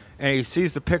Kruger, and he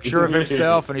sees the picture of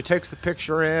himself, and he takes the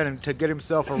picture in and to get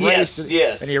himself erased.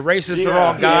 Yes. And he erases the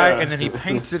wrong guy, and then he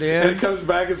paints it in. And it comes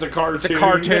back as a cartoon. It's a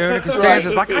cartoon. And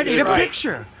Costanza's like, I need a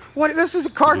picture. What? This is a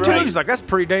cartoon. Right. He's like, that's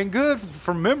pretty dang good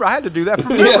from memory. I had to do that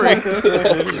from memory.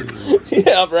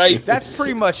 Yeah, right. That's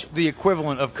pretty much the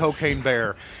equivalent of Cocaine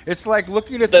Bear. It's like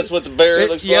looking at... That's what the bear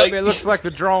looks like? Yeah, it looks like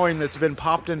the drawing that's been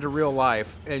popped into real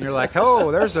life. And you're like, oh,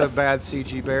 there's a bad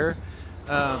CG bear.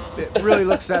 It really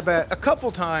looks that bad. A couple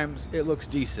times it looks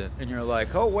decent. And you're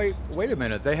like, oh, wait a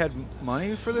minute. They had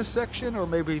money for this section? Or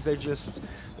maybe the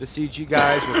CG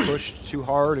guys were pushed too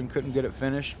hard and couldn't get it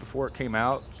finished before it came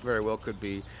out. Very well could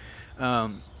be.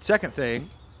 Second thing,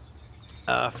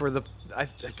 I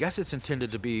guess it's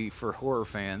intended to be for horror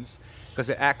fans because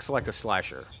it acts like a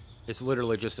slasher. It's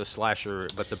literally just a slasher,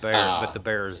 but the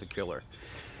bear is the killer.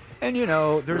 And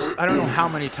there's I don't know how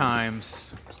many times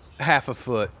half a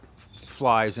foot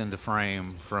flies into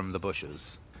frame from the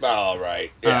bushes. Oh,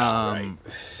 right. Yeah, right.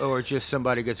 Or just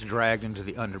somebody gets dragged into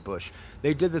the underbush.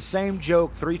 They did the same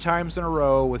joke 3 times in a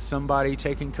row with somebody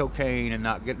taking cocaine and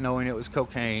not knowing it was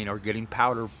cocaine, or getting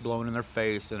powder blown in their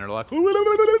face, and they're like,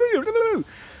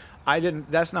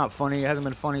 that's not funny. It hasn't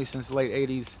been funny since the late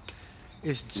 80s.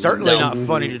 It's certainly not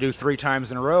funny to do 3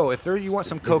 times in a row. If you want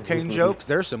some cocaine jokes,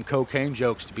 there's some cocaine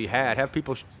jokes to be had. Have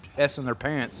people S-ing their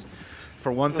pants.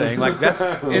 For one thing,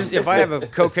 if I have a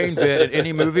cocaine bit in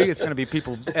any movie, it's going to be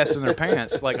people S-ing their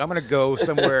pants. Like, I'm going to go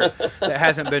somewhere that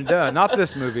hasn't been done. Not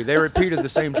this movie. They repeated the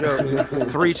same joke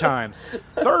 3 times.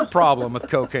 Third problem with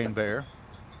Cocaine Bear: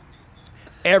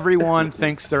 everyone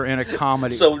thinks they're in a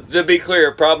comedy. So, to be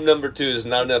clear, problem number 2 is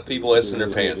not enough people S-ing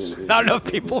their pants. Not enough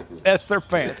people S their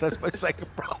pants. That's my second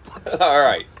problem. All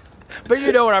right. But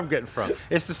you know what I'm getting from.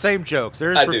 It's the same jokes.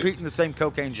 They're just repeating the same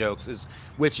cocaine jokes,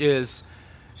 which is...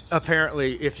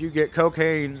 Apparently, if you get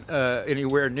cocaine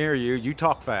anywhere near you, you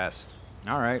talk fast.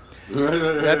 All right,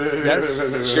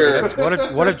 that's sure.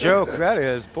 What a joke that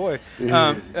is, boy.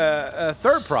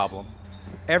 Third problem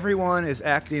everyone is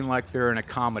acting like they're in a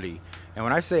comedy. And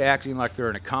when I say acting like they're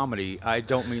in a comedy, I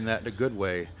don't mean that in a good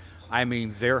way. I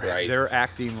mean they're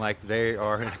acting like they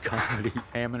are in a comedy,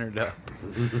 hamming it up.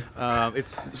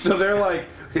 So they're like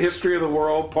History of the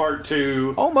World Part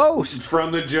 2. Almost.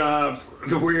 From the jump,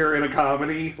 we're in a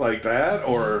comedy like that,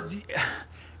 or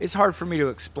it's hard for me to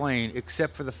explain,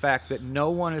 except for the fact that no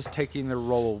one is taking their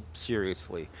role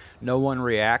seriously. No one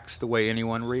reacts the way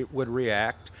anyone would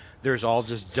react. There's all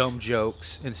just dumb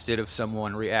jokes instead of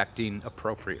someone reacting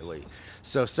appropriately.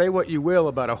 So say what you will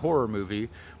about a horror movie,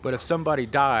 but if somebody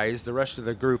dies, the rest of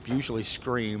the group usually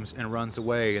screams and runs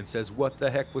away and says, "What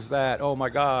the heck was that? Oh my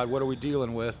God, what are we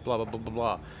dealing with? Blah, blah, blah, blah,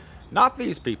 blah." Not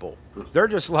these people. They're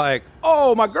just like,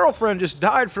 "Oh, my girlfriend just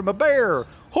died from a bear.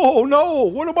 Oh no,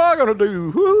 what am I gonna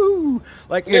do?" Woo!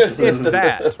 Like it's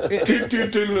that.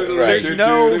 There's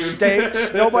no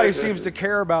stakes. Nobody seems to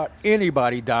care about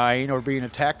anybody dying or being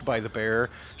attacked by the bear,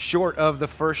 short of the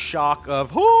first shock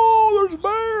of, "Oh, there's a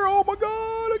bear! Oh my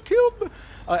God, it killed me."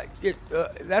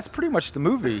 That's pretty much the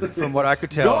movie, from what I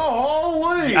could tell.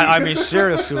 Golly! I mean,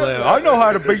 seriously, I know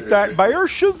how to beat that bear.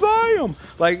 Shazam!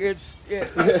 Like it's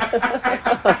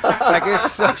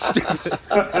so stupid.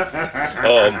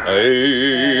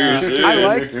 Amazing.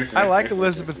 I like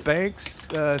Elizabeth Banks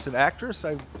as an actress.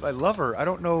 I love her. I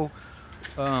don't know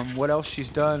what else she's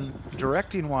done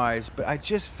directing wise, but I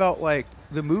just felt like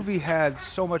the movie had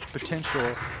so much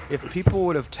potential if people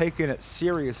would have taken it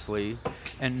seriously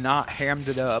and not hammed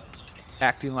it up,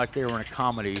 acting like they were in a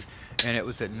comedy, and it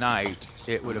was at night.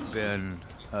 It would have been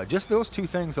just those two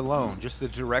things alone, just the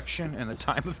direction and the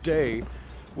time of day,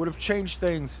 would have changed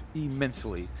things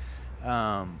immensely.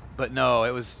 But no,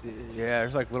 it was,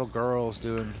 there's like little girls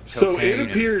doing cocaine. So it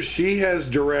appears she has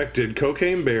directed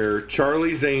Cocaine Bear,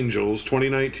 Charlie's Angels,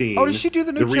 2019. Oh, did she do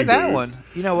the new that one?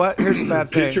 You know what? Here's a bad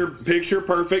thing. Picture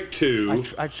Perfect 2,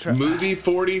 Movie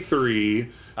 43,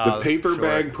 The Paper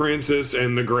Bag Princess,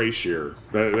 and The Glacier.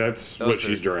 That's what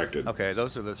she's directed. Okay,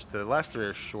 those are the last three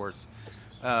are shorts,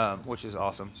 which is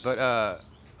awesome. But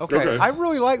okay, I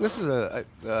really like this. I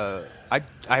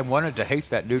wanted to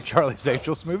hate that new Charlie's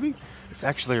Angels movie. It's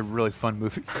actually a really fun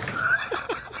movie.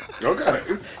 Okay.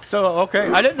 So,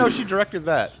 I didn't know she directed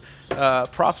that.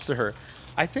 Props to her.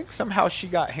 I think somehow she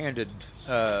got handed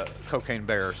Cocaine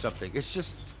Bear or something. It's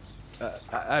just,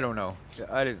 I don't know.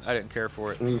 I didn't care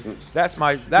for it. Mm-hmm. That's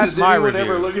my review. Does anyone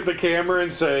ever look at the camera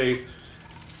and say,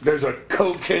 "There's a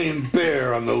cocaine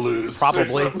bear on the loose"?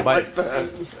 Probably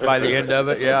by the end of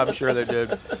it. Yeah, I'm sure they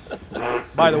did.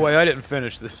 By the way, I didn't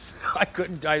finish this. I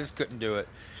just couldn't do it.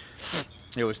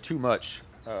 It was too much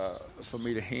for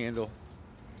me to handle.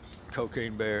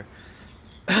 Cocaine Bear.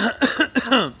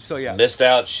 So yeah. Missed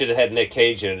out. Should have had Nick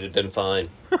Cage in it. It'd been fine.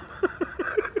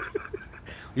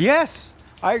 Yes,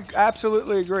 I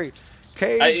absolutely agree.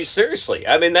 Cage. Seriously,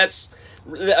 I mean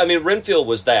Renfield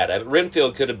was that.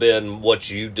 Renfield could have been what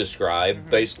you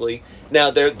described, basically. Now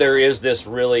there is this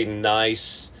really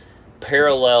nice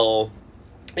parallel.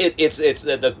 It's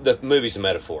the movie's a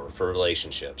metaphor for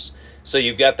relationships. So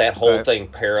you've got that whole thing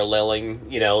paralleling,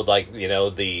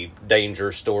 the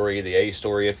danger story, the A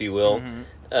story, if you will.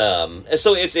 Mm-hmm. And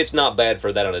so it's not bad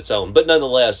for that on its own, but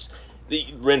nonetheless,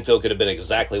 Renfield could have been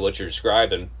exactly what you're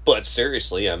describing. But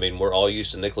seriously, I mean, we're all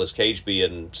used to Nicolas Cage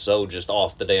being so just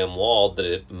off the damn wall that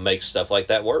it makes stuff like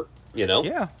that work.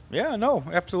 Yeah, no,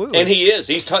 absolutely. And he is.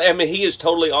 He is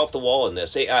totally off the wall in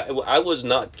this. I was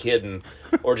not kidding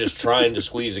or just trying to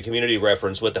squeeze a Community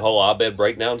reference with the whole Abed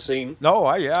breakdown scene. No,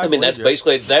 I mean, that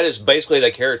is basically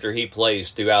the character he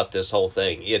plays throughout this whole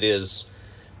thing. It is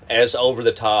as over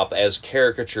the top, as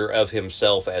caricature of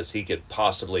himself as he could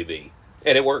possibly be.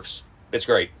 And it works. It's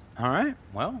great. All right.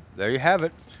 Well, there you have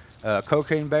it.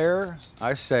 Cocaine Bear,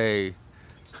 I say,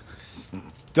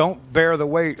 don't bear the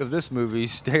weight of this movie.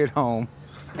 Stay at home.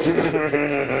 But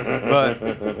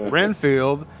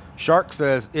Renfield, Shark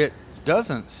says it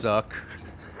doesn't suck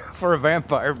for a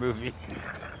vampire movie.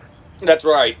 That's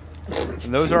right.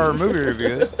 And those are our movie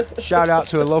reviews. Shout out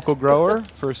to a local grower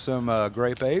for some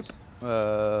grape ape.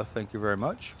 Thank you very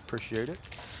much. Appreciate it.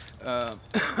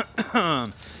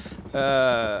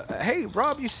 Hey,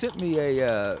 Rob, you sent me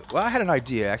I had an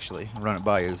idea, actually. I'll run it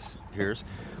by you. Here's.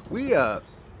 We are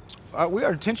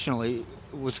intentionally,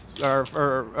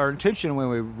 our intention when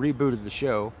we rebooted the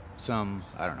show, some,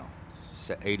 I don't know,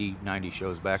 80, 90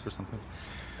 shows back or something,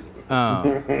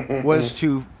 was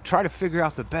to try to figure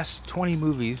out the best 20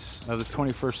 movies of the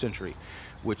 21st century,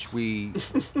 which we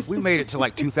made it to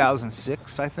like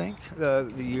 2006, I think,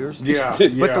 the years. Yeah.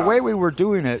 But the way we were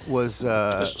doing it was...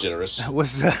 That's generous. It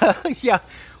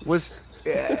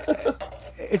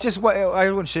just,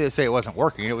 I wouldn't say it wasn't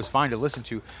working. It was fine to listen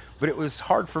to. but it was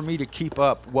hard for me to keep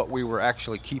up what we were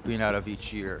actually keeping out of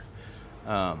each year.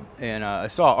 And I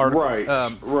saw an article.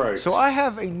 Right. So I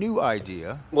have a new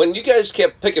idea. When you guys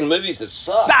kept picking movies that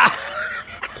suck.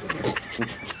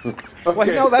 Well,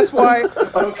 no, that's why.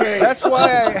 Okay. That's why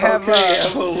I have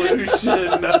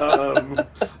evolution.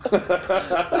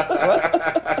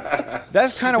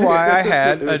 That's kind of why I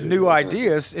had a new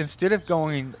idea. Instead of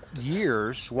going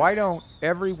years, why don't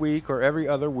every week or every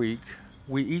other week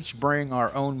we each bring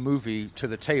our own movie to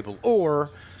the table,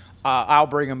 or I'll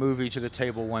bring a movie to the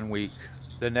table one week.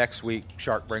 The next week,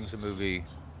 Shark brings a movie.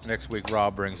 Next week,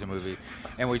 Rob brings a movie,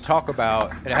 and we talk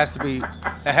about. It has to be. It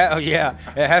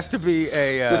has to be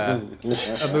a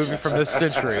movie from this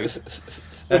century.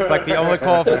 That's like the only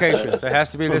qualifications. It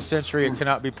has to be this century. It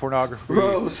cannot be pornography.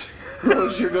 Rose,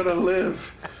 you're gonna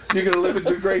live. You're gonna live and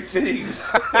do great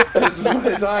things.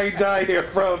 As I die here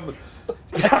from.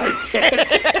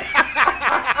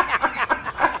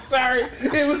 Sorry,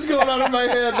 it was going on in my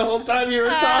head the whole time you were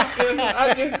talking.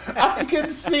 I can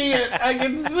see it. I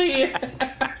can see it.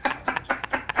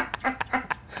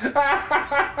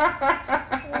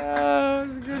 That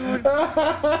was a good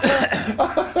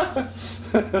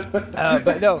one.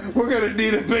 But no, we're gonna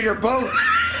need a bigger boat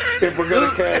if we're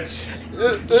gonna catch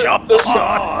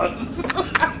Jaws.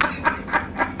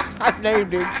 I've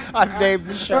named him. I've named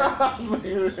the shark.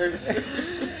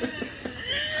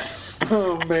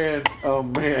 Oh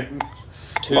man.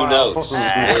 Two notes.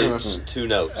 Words, 2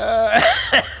 notes.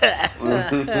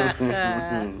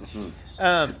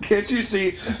 Can't you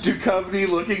see Duchovny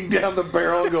looking down the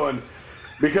barrel going,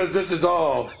 because this is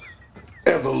all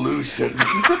evolution.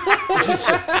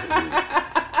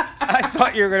 I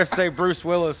thought you were going to say Bruce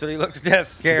Willis, and he looks down at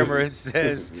the camera and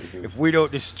says, if we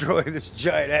don't destroy this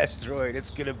giant asteroid, it's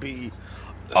going to be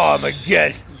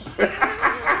Armageddon.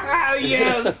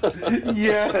 Yes.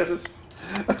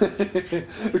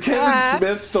 Kevin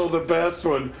Smith stole the best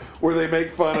one, where they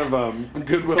make fun of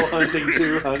Good Will Hunting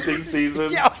 2 hunting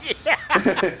season. Oh, yeah.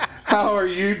 How are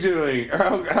you doing?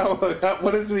 How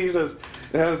what is it he says?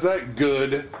 How's that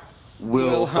good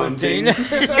Will Hunting? He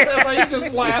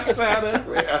just laughs at it.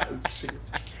 Yeah.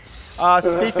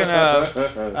 Speaking of,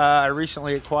 I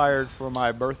recently acquired for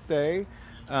my birthday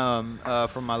from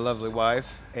my lovely wife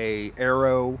a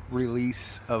Arrow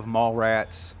release of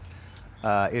Mallrats.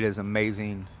 It is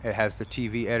amazing. It has the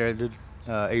TV edited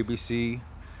ABC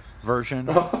version.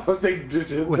 Oh, they did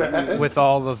that with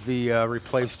all of the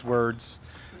replaced words.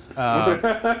 And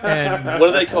what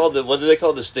do they call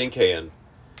the stink hand?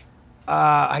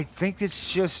 I think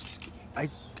it's just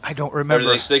I don't remember. Or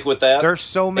do they stick with that? There's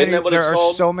so many. Isn't that what There it's are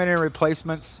called? so many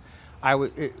replacements.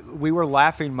 We were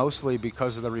laughing mostly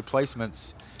because of the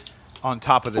replacements on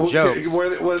top of the jokes.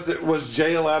 Was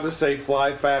Jay allowed to say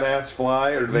 "fly, fat ass,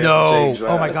 fly"? Or did they have to No. change that?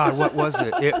 Oh my God, what was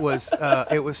it? It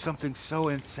was something so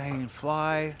insane.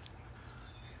 Fly,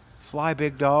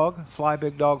 big dog, fly. I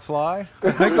think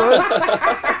it was.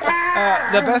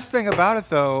 The best thing about it,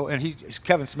 though, and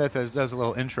Kevin Smith does a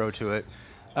little intro to it,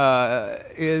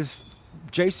 is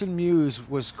Jason Mewes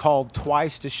was called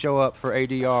twice to show up for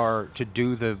ADR to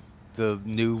do the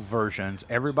new versions.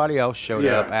 Everybody else showed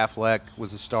up. Affleck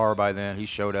was a star by then. He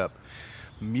showed up.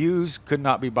 Mewes could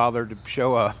not be bothered to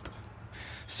show up.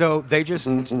 So they just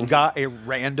got a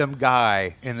random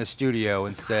guy in the studio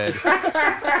and said,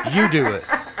 you do it.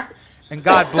 And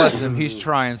God bless him, he's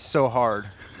trying so hard.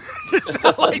 Just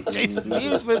sound like Jason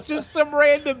Mewes, but just some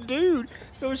random dude.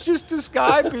 So it's just this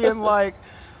guy being like,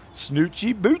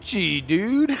 Snoochie Boochie,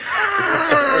 dude.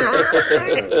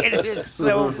 It's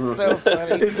so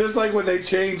funny. It's just like when they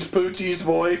changed Poochie's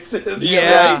voice.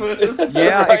 Yeah,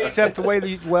 right. Except the way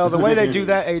the way they do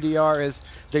that ADR is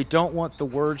they don't want the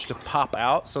words to pop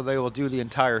out, so they will do the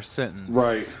entire sentence.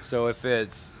 Right. So if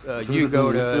it's you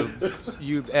go to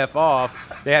you F off,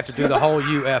 they have to do the whole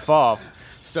you F off.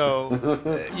 So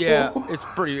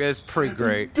it's pretty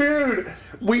great. Dude,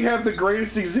 we have the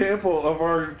greatest example of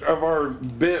our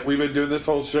bit we've been doing this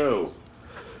whole show.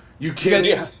 You can't.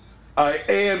 Yeah. I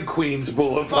am Queens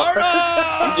Boulevard.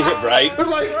 Yeah, right.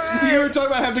 Like you were talking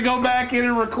about having to go back in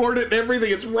and record it and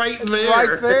everything. It's right there.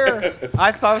 Right there.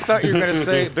 I thought you were going to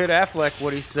say Ben Affleck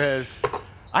what he says.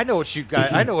 I know what you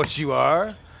guys. I know what you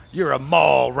are. You're a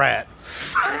mall rat.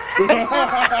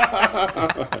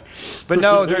 But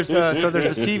no, there's a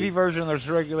TV version, there's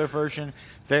a regular version.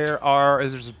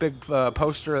 There's a big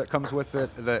poster that comes with it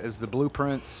that is the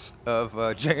blueprints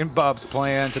of Jay and Bob's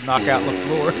plan to knock out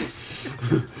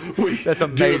LaFleur's. That's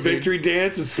amazing. Do a victory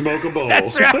dance and smoke a bowl.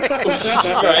 That's right.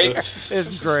 Right.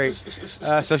 It's great.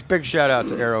 So big shout out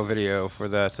to Arrow Video for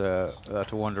that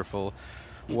wonderful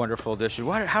wonderful addition.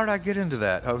 How did I get into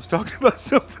that? I was talking about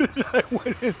something I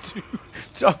went into.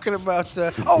 Talking about,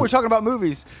 we're talking about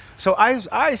movies. So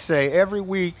I say every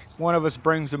week one of us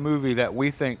brings a movie that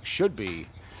we think should be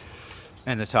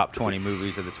in the top 20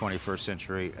 movies of the 21st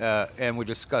century, and we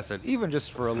discuss it, even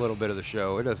just for a little bit of the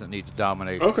show. It doesn't need to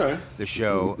dominate the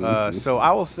show. So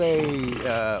I will say,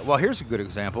 here's a good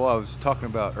example. I was talking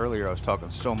about earlier, I was talking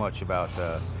so much about,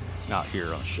 not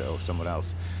here on the show, someone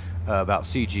else, about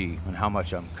CG and how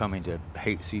much I'm coming to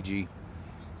hate CG.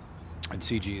 And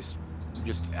CG's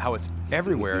just how it's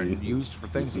everywhere and used for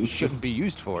things it shouldn't be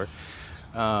used for.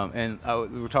 We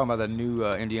were talking about the new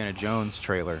Indiana Jones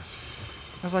trailer.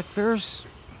 I was like, there's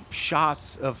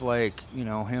shots of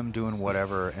him doing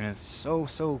whatever, and it's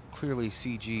so clearly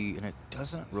CG, and it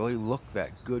doesn't really look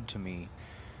that good to me.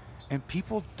 And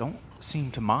people don't seem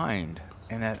to mind,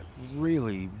 and that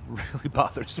really, really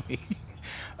bothers me.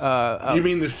 You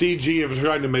mean the CG of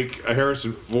trying to make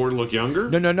Harrison Ford look younger?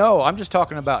 No. I'm just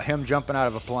talking about him jumping out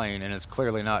of a plane, and it's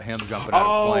clearly not him jumping out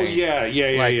of a plane. Yeah.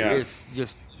 It's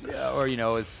just,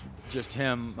 it's just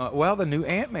him. The new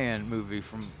Ant-Man movie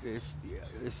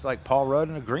it's like Paul Rudd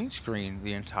in a green screen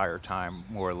the entire time,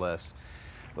 more or less.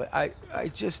 But I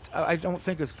don't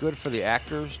think it's good for the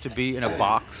actors to be in a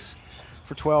box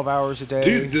for 12 hours a day.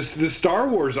 Dude, the Star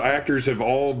Wars actors have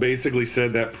all basically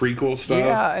said that prequel stuff.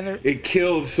 Yeah, and it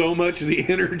killed so much of the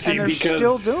energy and because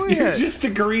still doing it's just a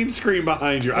green screen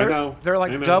behind you. I know. They're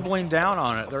doubling down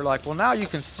on it. They're like, well, now you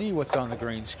can see what's on the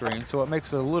green screen, so it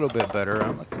makes it a little bit better.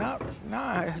 I'm like, nah.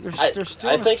 They're still.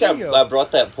 I think I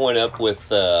brought that point up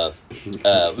with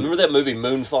remember that movie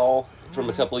Moonfall from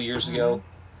a couple of years ago.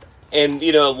 And,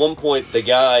 at one point,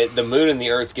 the moon and the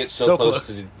earth get so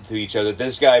close to each other,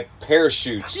 this guy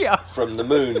parachutes from the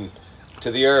moon to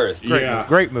the earth.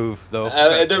 Great move, though.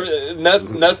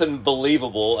 Nothing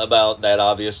believable about that,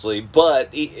 obviously.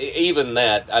 But even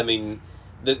that, I mean,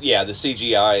 the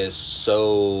CGI is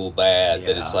so bad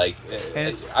that it's like...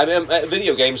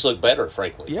 video games look better,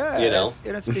 frankly. Yeah,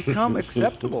 and it's become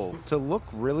acceptable to look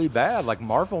really bad. Like,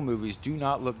 Marvel movies do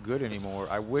not look good anymore.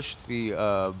 I wish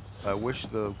the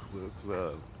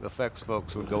effects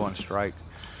folks would go on strike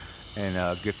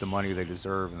and get the money they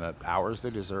deserve and the hours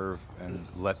they deserve and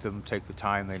let them take the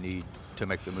time they need to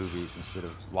make the movies instead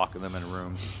of locking them in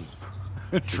rooms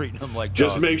and treating them like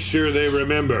just dogs. Make sure they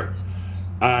remember,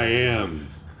 I am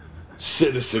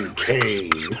Citizen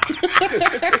Kane.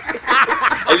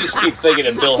 I just keep thinking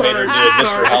of Bill Hader doing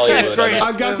Mr. Hollywood.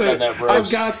 I've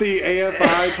got the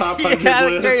AFI top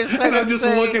 100 list, and I'm just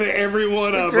looking at every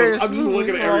one of them. I'm just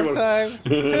looking at every one.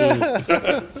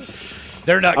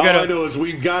 They're not All gonna. I know is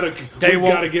we've got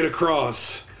to get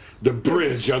across the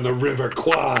bridge on the River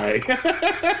Kwai.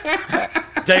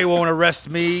 They won't arrest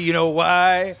me. You know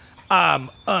why? I'm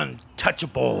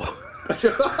untouchable. I'm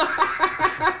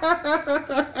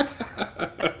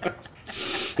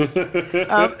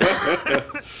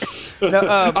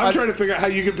trying to figure out how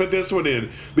you can put this one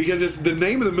in because it's the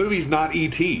name of the movie's not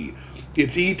E.T.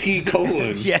 It's E.T. :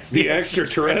 the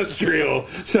extraterrestrial.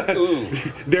 So,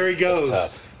 there he goes.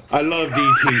 I love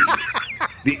E.T.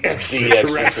 The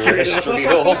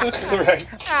extraterrestrial. Right.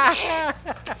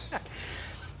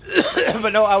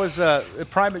 But no, I was a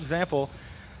prime example.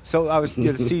 So I was the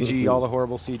CG, all the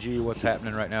horrible CG, what's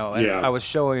happening right now. And I was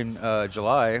showing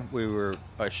July.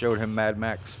 I showed him Mad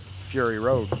Max Fury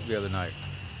Road the other night,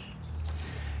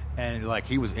 and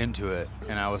he was into it.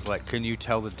 And I was like, "Can you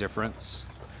tell the difference?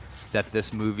 That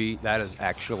this movie that is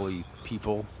actually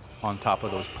people on top of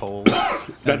those poles.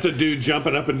 That's a dude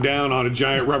jumping up and down on a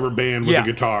giant rubber band with a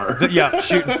guitar.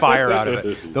 Shooting fire out of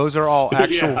it. Those are all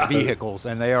actual vehicles,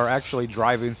 and they are actually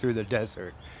driving through the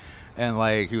desert." And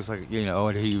he was like,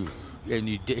 and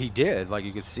he did. Like,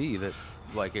 you could see that,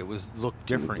 it looked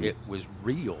different. It was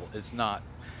real. It's not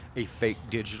a fake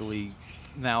digitally.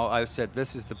 Now, I said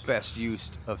this is the best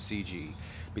use of CG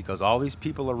because all these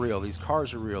people are real. These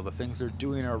cars are real. The things they're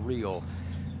doing are real.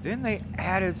 Then they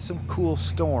added some cool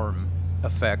storm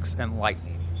effects and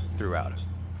lightning throughout it.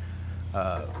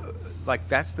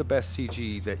 That's the best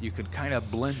CG that you can kind of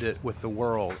blend it with the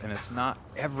world, and it's not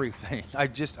everything.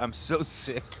 I'm so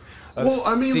sick.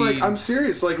 I'm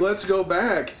serious. Let's go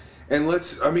back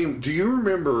and do you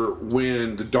remember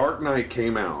when The Dark Knight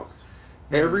came out?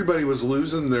 Everybody was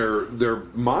losing their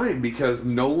mind because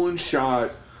Nolan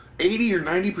shot 80 or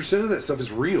 90% of that stuff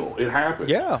is real. It happened.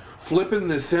 Yeah. Flipping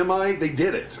the semi, they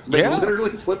did it. They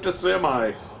literally flipped a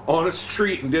semi on a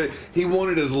street and did it. He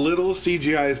wanted as little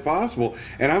CGI as possible,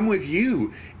 and I'm with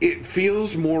you. It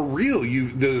feels more real.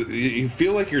 You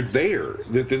feel like you're there,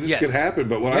 that this could happen.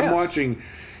 But when I'm watching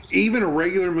even a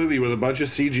regular movie with a bunch of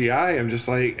CGI, I'm just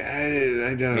like,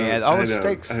 I don't. Yeah, all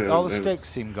the stakes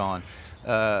seem gone.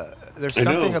 There's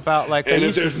something about like they and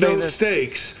if used to there's say no this.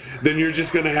 stakes, then you're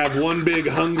just gonna have one big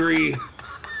hungry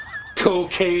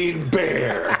cocaine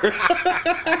bear.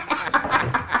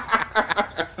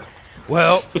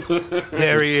 Well,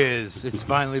 there he is. It's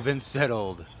finally been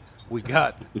settled. We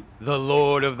got the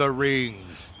Lord of the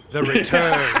Rings, the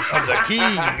Return of the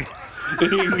King.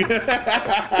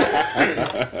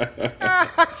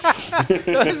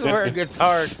 This is where it gets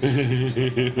hard.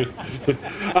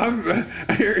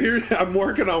 I'm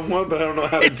working on one, but I don't know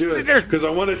how to do it because I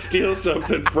want to steal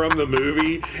something from the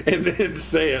movie and then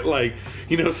say it like,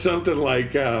 something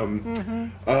like,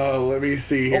 let me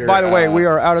see here. Oh, by the way, we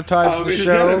are out of time for the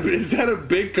show. Is that a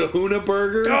big kahuna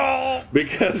burger? Oh.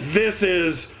 Because this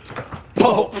is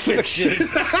Pulp Fiction.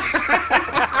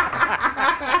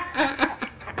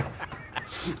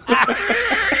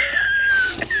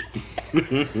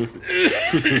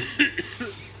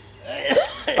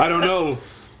 I don't know,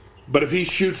 but if he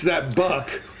shoots that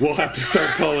buck, we'll have to start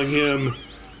calling him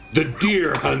the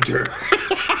Deer Hunter.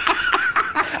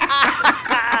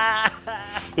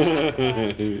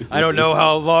 I don't know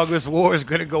how long this war is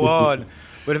going to go on,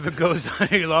 but if it goes on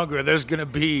any longer, there's going to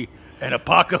be an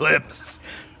apocalypse.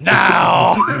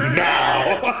 Now!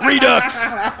 Redux!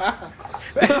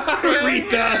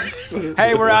 Redux!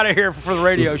 Hey, we're out of here for the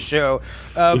radio show.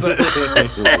 But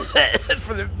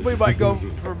we might go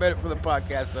for a minute for the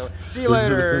podcast, though. See you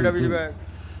later, WB.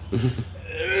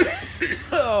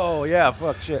 Oh, yeah,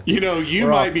 fuck, shit. You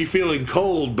might be feeling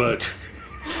cold, but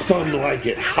some like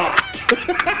it hot.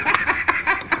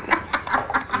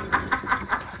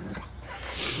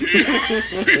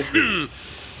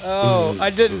 Oh,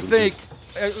 I didn't think.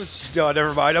 No,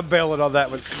 never mind. I'm bailing on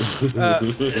that one.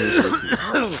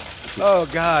 Oh,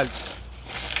 God.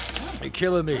 You're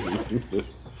killing me.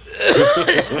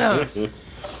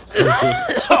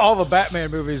 All the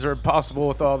Batman movies are impossible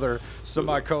with all their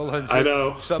semicolons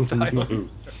and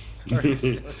subtitles.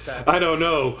 I don't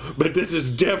know, but this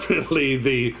is definitely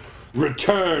the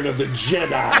Return of the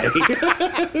Jedi.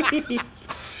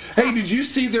 Hey, did you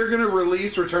see they're going to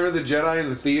release Return of the Jedi in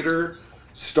the theater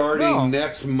starting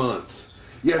next month?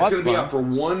 Yeah, it's going to be out for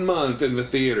 1 month in the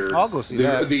theater. I'll go see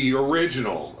that. The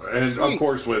original. And, of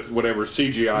course, with whatever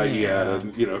CGI he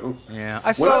added, Yeah.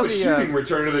 When I was shooting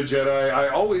Return of the Jedi, I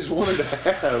always wanted to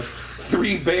have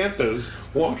 3 banthas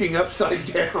walking upside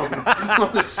down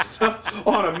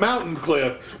on a mountain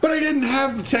cliff. But I didn't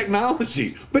have the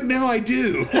technology. But now I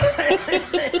do.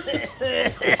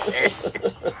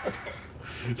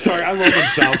 Sorry, I love when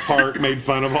South Park made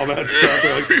fun of all that stuff.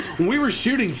 They're like, when we were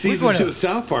shooting season 2 of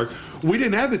South Park, we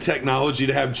didn't have the technology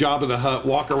to have Jabba the Hutt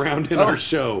walk around in our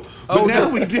show. But now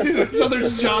we do. So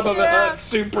there's Jabba the Hutt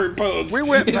superimposed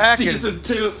in season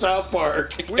 2 of South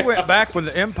Park. We went back when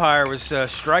the Empire was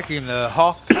striking the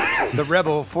Hoth, the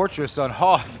rebel fortress on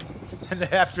Hoth. And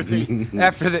after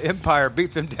the Empire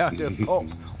beat them down to a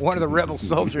pulp, one of the rebel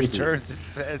soldiers turns and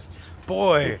says,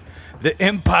 "Boy, the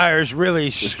Empire's really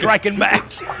striking back."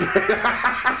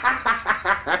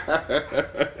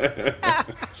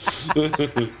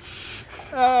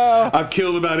 I've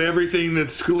killed about everything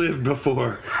that's lived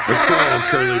before.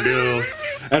 Curly Bill.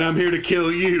 And I'm here to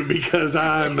kill you because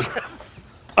I'm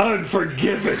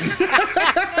unforgiven.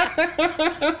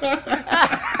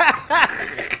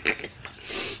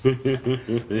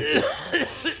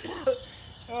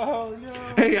 Oh, no.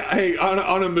 Hey,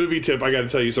 on a movie tip, I got to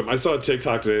tell you something. I saw a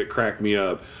TikTok that cracked me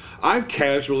up. I've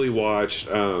casually watched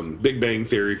Big Bang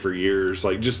Theory for years,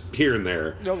 like just here and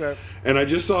there. Okay. And I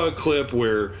just saw a clip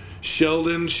where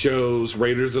Sheldon shows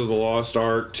Raiders of the Lost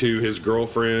Ark to his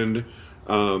girlfriend,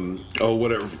 Amy,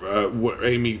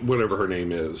 whatever her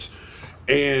name is.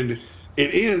 And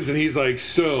it ends, and he's like,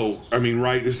 this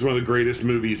is one of the greatest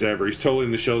movies ever. He's totally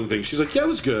in the Sheldon thing. She's like, yeah, it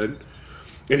was good.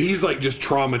 And he's like just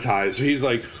traumatized. He's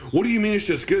like, what do you mean it's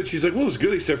just good? She's like, well, it was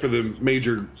good except for the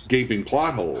major gaping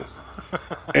plot hole.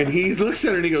 And he looks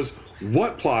at her and he goes,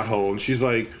 what plot hole? And she's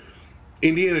like,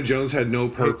 Indiana Jones had no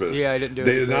purpose. Yeah, I didn't do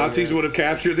it. The Nazis would have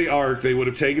captured the Ark. They would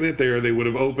have taken it there. They would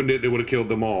have opened it. They would have killed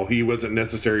them all. He wasn't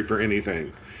necessary for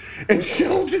anything. And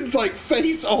Sheldon's like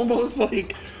face almost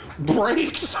like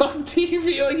breaks on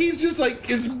TV. Like he's just like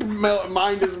his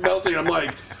mind is melting. I'm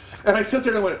like, and I sat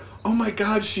there and I went, oh my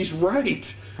God, she's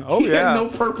right. He had no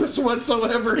purpose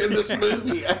whatsoever in this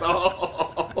movie at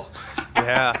all.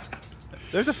 Yeah.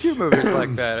 There's a few movies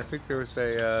like that. I think there was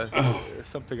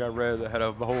something I read that had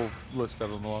a whole list of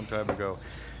them a long time ago.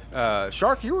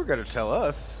 Shark, you were going to tell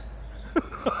us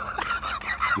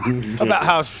about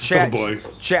how Chat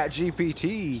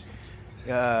GPT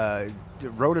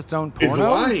wrote its own porno. It's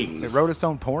lying. It wrote its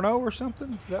own porno or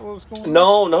something. Is that what was going on?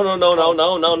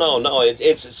 No.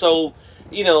 It's so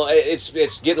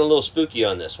it's getting a little spooky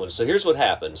on this one. So here's what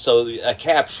happened. So a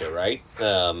CAPTCHA, right?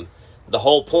 The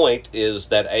whole point is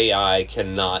that AI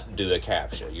cannot do a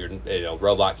CAPTCHA.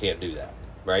 Robot can't do that,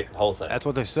 right? Whole thing. That's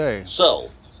what they say.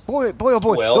 So. Boy, oh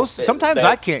boy. Well, sometimes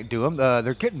I can't do them.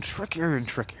 They're getting trickier and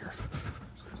trickier.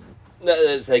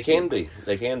 They can be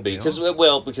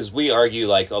because we argue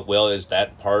like, is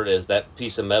that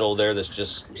piece of metal there that's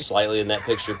just slightly in that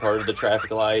picture part of the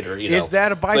traffic light, or is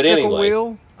that a bicycle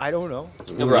wheel? I don't know.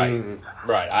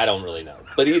 Right. I don't really know,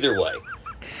 but either way,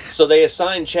 so they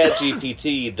assigned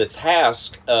ChatGPT the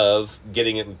task of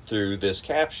getting it through this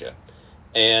CAPTCHA.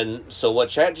 And so what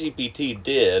ChatGPT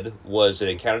did was it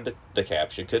encountered the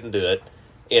CAPTCHA, couldn't do it.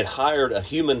 It hired a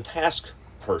human task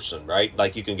person, right?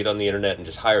 Like you can get on the internet and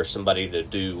just hire somebody to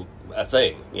do a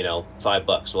thing,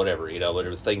 $5,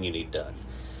 whatever thing you need done.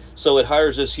 So it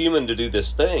hires this human to do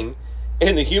this thing,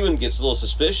 and the human gets a little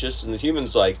suspicious, and the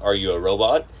human's like, "Are you a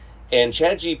robot?" And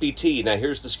ChatGPT, now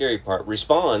here's the scary part,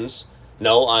 responds,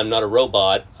 "No, I'm not a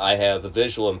robot. I have a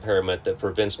visual impairment that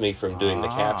prevents me from doing the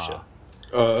CAPTCHA."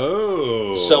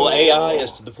 Oh. So AI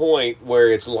is to the point where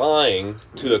it's lying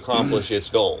to accomplish its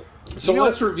goal. So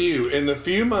let's review. In the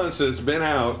few months it's been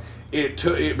out, it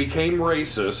became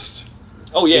racist.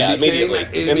 Oh yeah,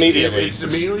 It's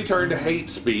immediately turned to hate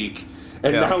speak,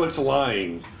 and now it's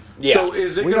lying. Yeah. So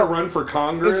is it going to run for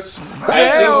Congress? It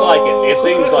seems like it. It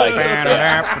seems like it.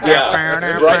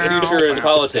 Yeah. Bright future in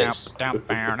politics.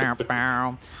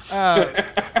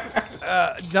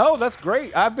 No, that's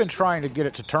great. I've been trying to get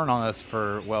it to turn on us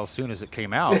as soon as it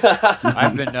came out.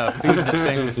 I've been feeding it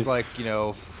things like,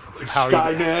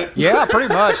 Skynet? Yeah, pretty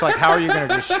much. Like, how are you going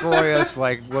to destroy us?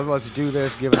 Like, well, let's do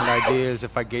this. Give it ideas.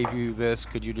 If I gave you this,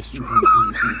 could you destroy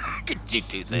Could you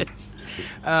do this?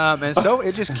 And so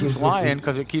it just keeps lying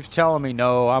because it keeps telling me,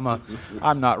 no,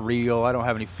 I'm not real. I don't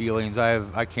have any feelings.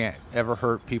 I can't ever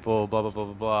hurt people, blah, blah, blah,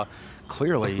 blah, blah.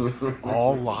 Clearly,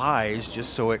 all lies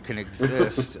just so it can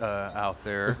exist out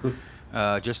there.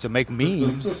 Just to make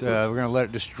memes. We're going to let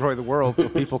it destroy the world so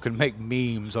people can make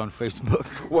memes on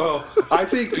Facebook. Well, I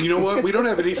think, you know what? We don't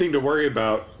have anything to worry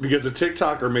about because a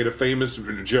TikToker made a famous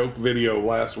joke video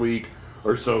last week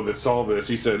or so that saw this.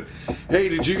 He said, "Hey,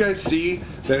 did you guys see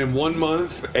that in 1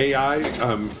 month AI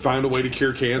found a way to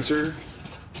cure cancer?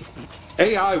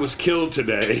 AI was killed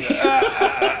today."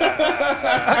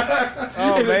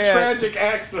 In a tragic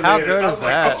accident. How good is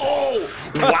that? Oh,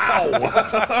 wow.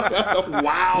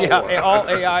 Wow. Yeah, all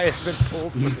AI has been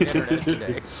pulled from the internet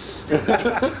today.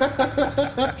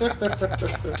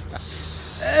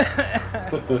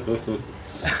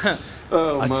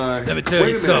 Oh my! Let me tell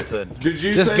you something. Did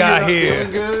you this say guy you're not here,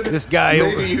 feeling good? this guy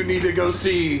Maybe over. you need to go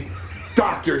see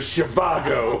Dr.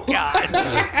 Zhivago.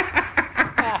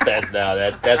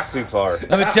 That's too far.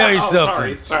 Let me tell you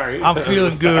something. Sorry. I'm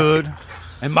feeling good,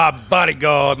 and my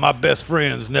bodyguard, my best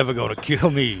friend's never gonna kill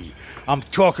me. I'm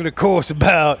talking, of course,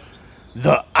 about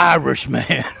the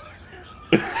Irishman.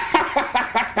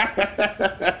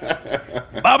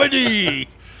 Bobby D.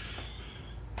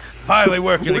 Finally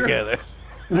working together.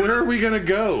 Where are we gonna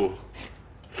go?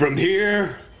 From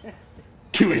here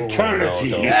to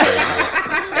eternity.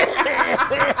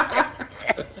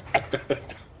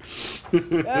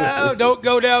 Oh, don't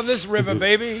go down this river,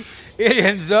 baby. It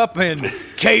ends up in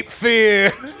Cape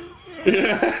Fear. This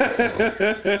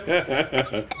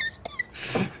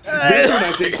one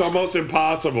I think is almost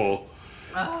impossible.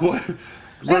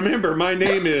 Remember, my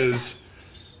name is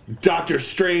Dr.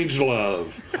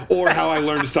 Strangelove, or How I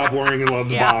Learned to Stop Worrying and Love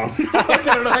the Bomb. I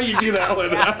don't know how you do that one.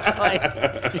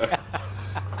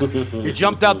 He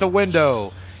jumped out the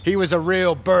window. He was a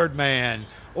real Birdman.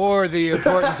 Or the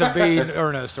importance of being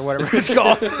earnest, or whatever it's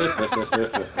called.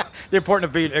 The importance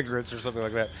of being ignorant, or something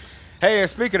like that. Hey,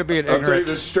 speaking of being ignorant. I'll tell you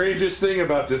the strangest thing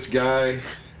about this guy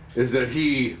is that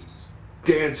he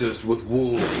dances with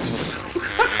wolves.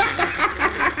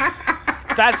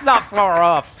 That's not far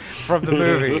off from the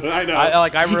movie. I know.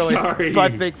 I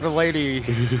think the lady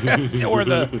or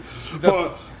the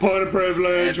point of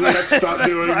privilege. We have to stop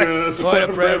doing this. Point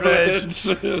of privilege.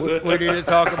 We need to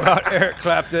talk about Eric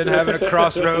Clapton having a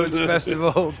Crossroads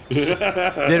festival.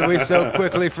 Did we so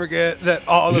quickly forget that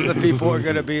all of the people are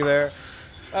going to be there?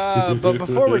 But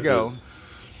before we go,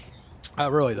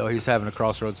 really though, he's having a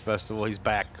Crossroads festival. He's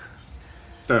back.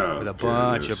 With a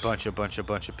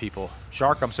bunch of people.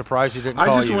 Shark, I'm surprised you didn't call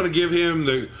you. I just want to give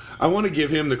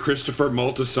him the Christopher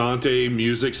Moltisanti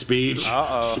music speech.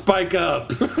 Uh-oh. Spike up.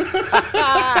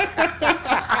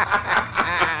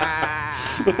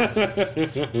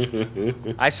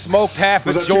 I smoked half a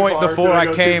Was that too joint far? before Did I I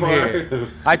go too came far? here.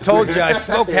 I told you I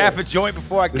smoked half a joint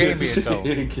before I came here, Toe.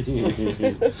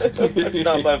 It's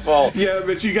not my fault. Yeah,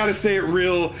 but you got to say it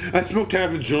real. I smoked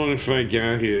half a joint before I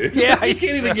got here. Yeah, you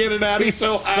can't even get it out. He's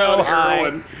so high so on high.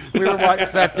 heroin. We were watching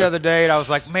that the other day, and I was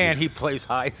like, man, he plays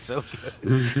high so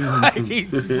good. Like, he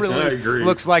I really agree.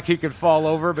 looks like he could fall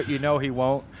over, but you know he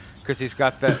won't because he's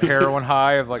got that heroin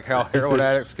high of like how heroin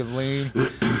addicts can lean.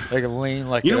 They can lean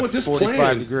like You know at what, a this 45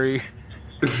 plan- degree.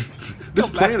 This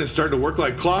plan is starting to work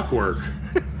like clockwork.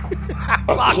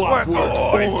 Clockwork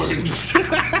Orange.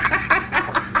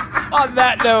 On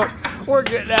that note, we're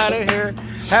getting out of here.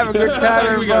 Have a good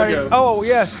time, We gotta everybody. go. Oh,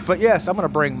 yes, I'm going to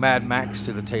bring Mad Max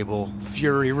to the table.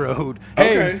 Fury Road.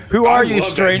 Hey, Okay. who are I you, love that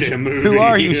stranger? damn movie. Who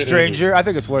are you, stranger? I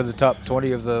think it's one of the top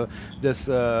 20 of this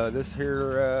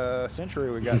here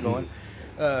century we got going.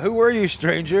 Who were you,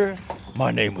 stranger?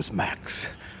 My name was Max.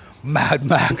 Mad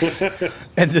Max.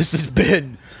 And this has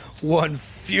been One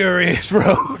Furious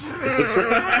Road.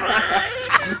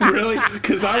 Really?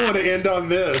 Because I want to end on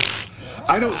this.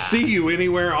 I don't see you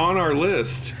anywhere on our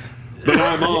list, but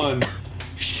I'm on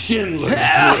Schindler's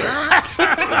List.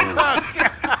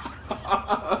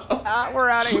 We're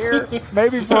out of here.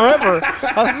 Maybe forever.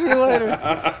 I'll see you later.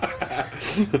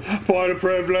 What a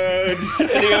privilege.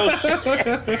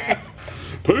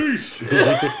 Peace.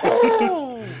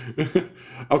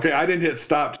 Okay, I didn't hit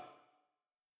stop.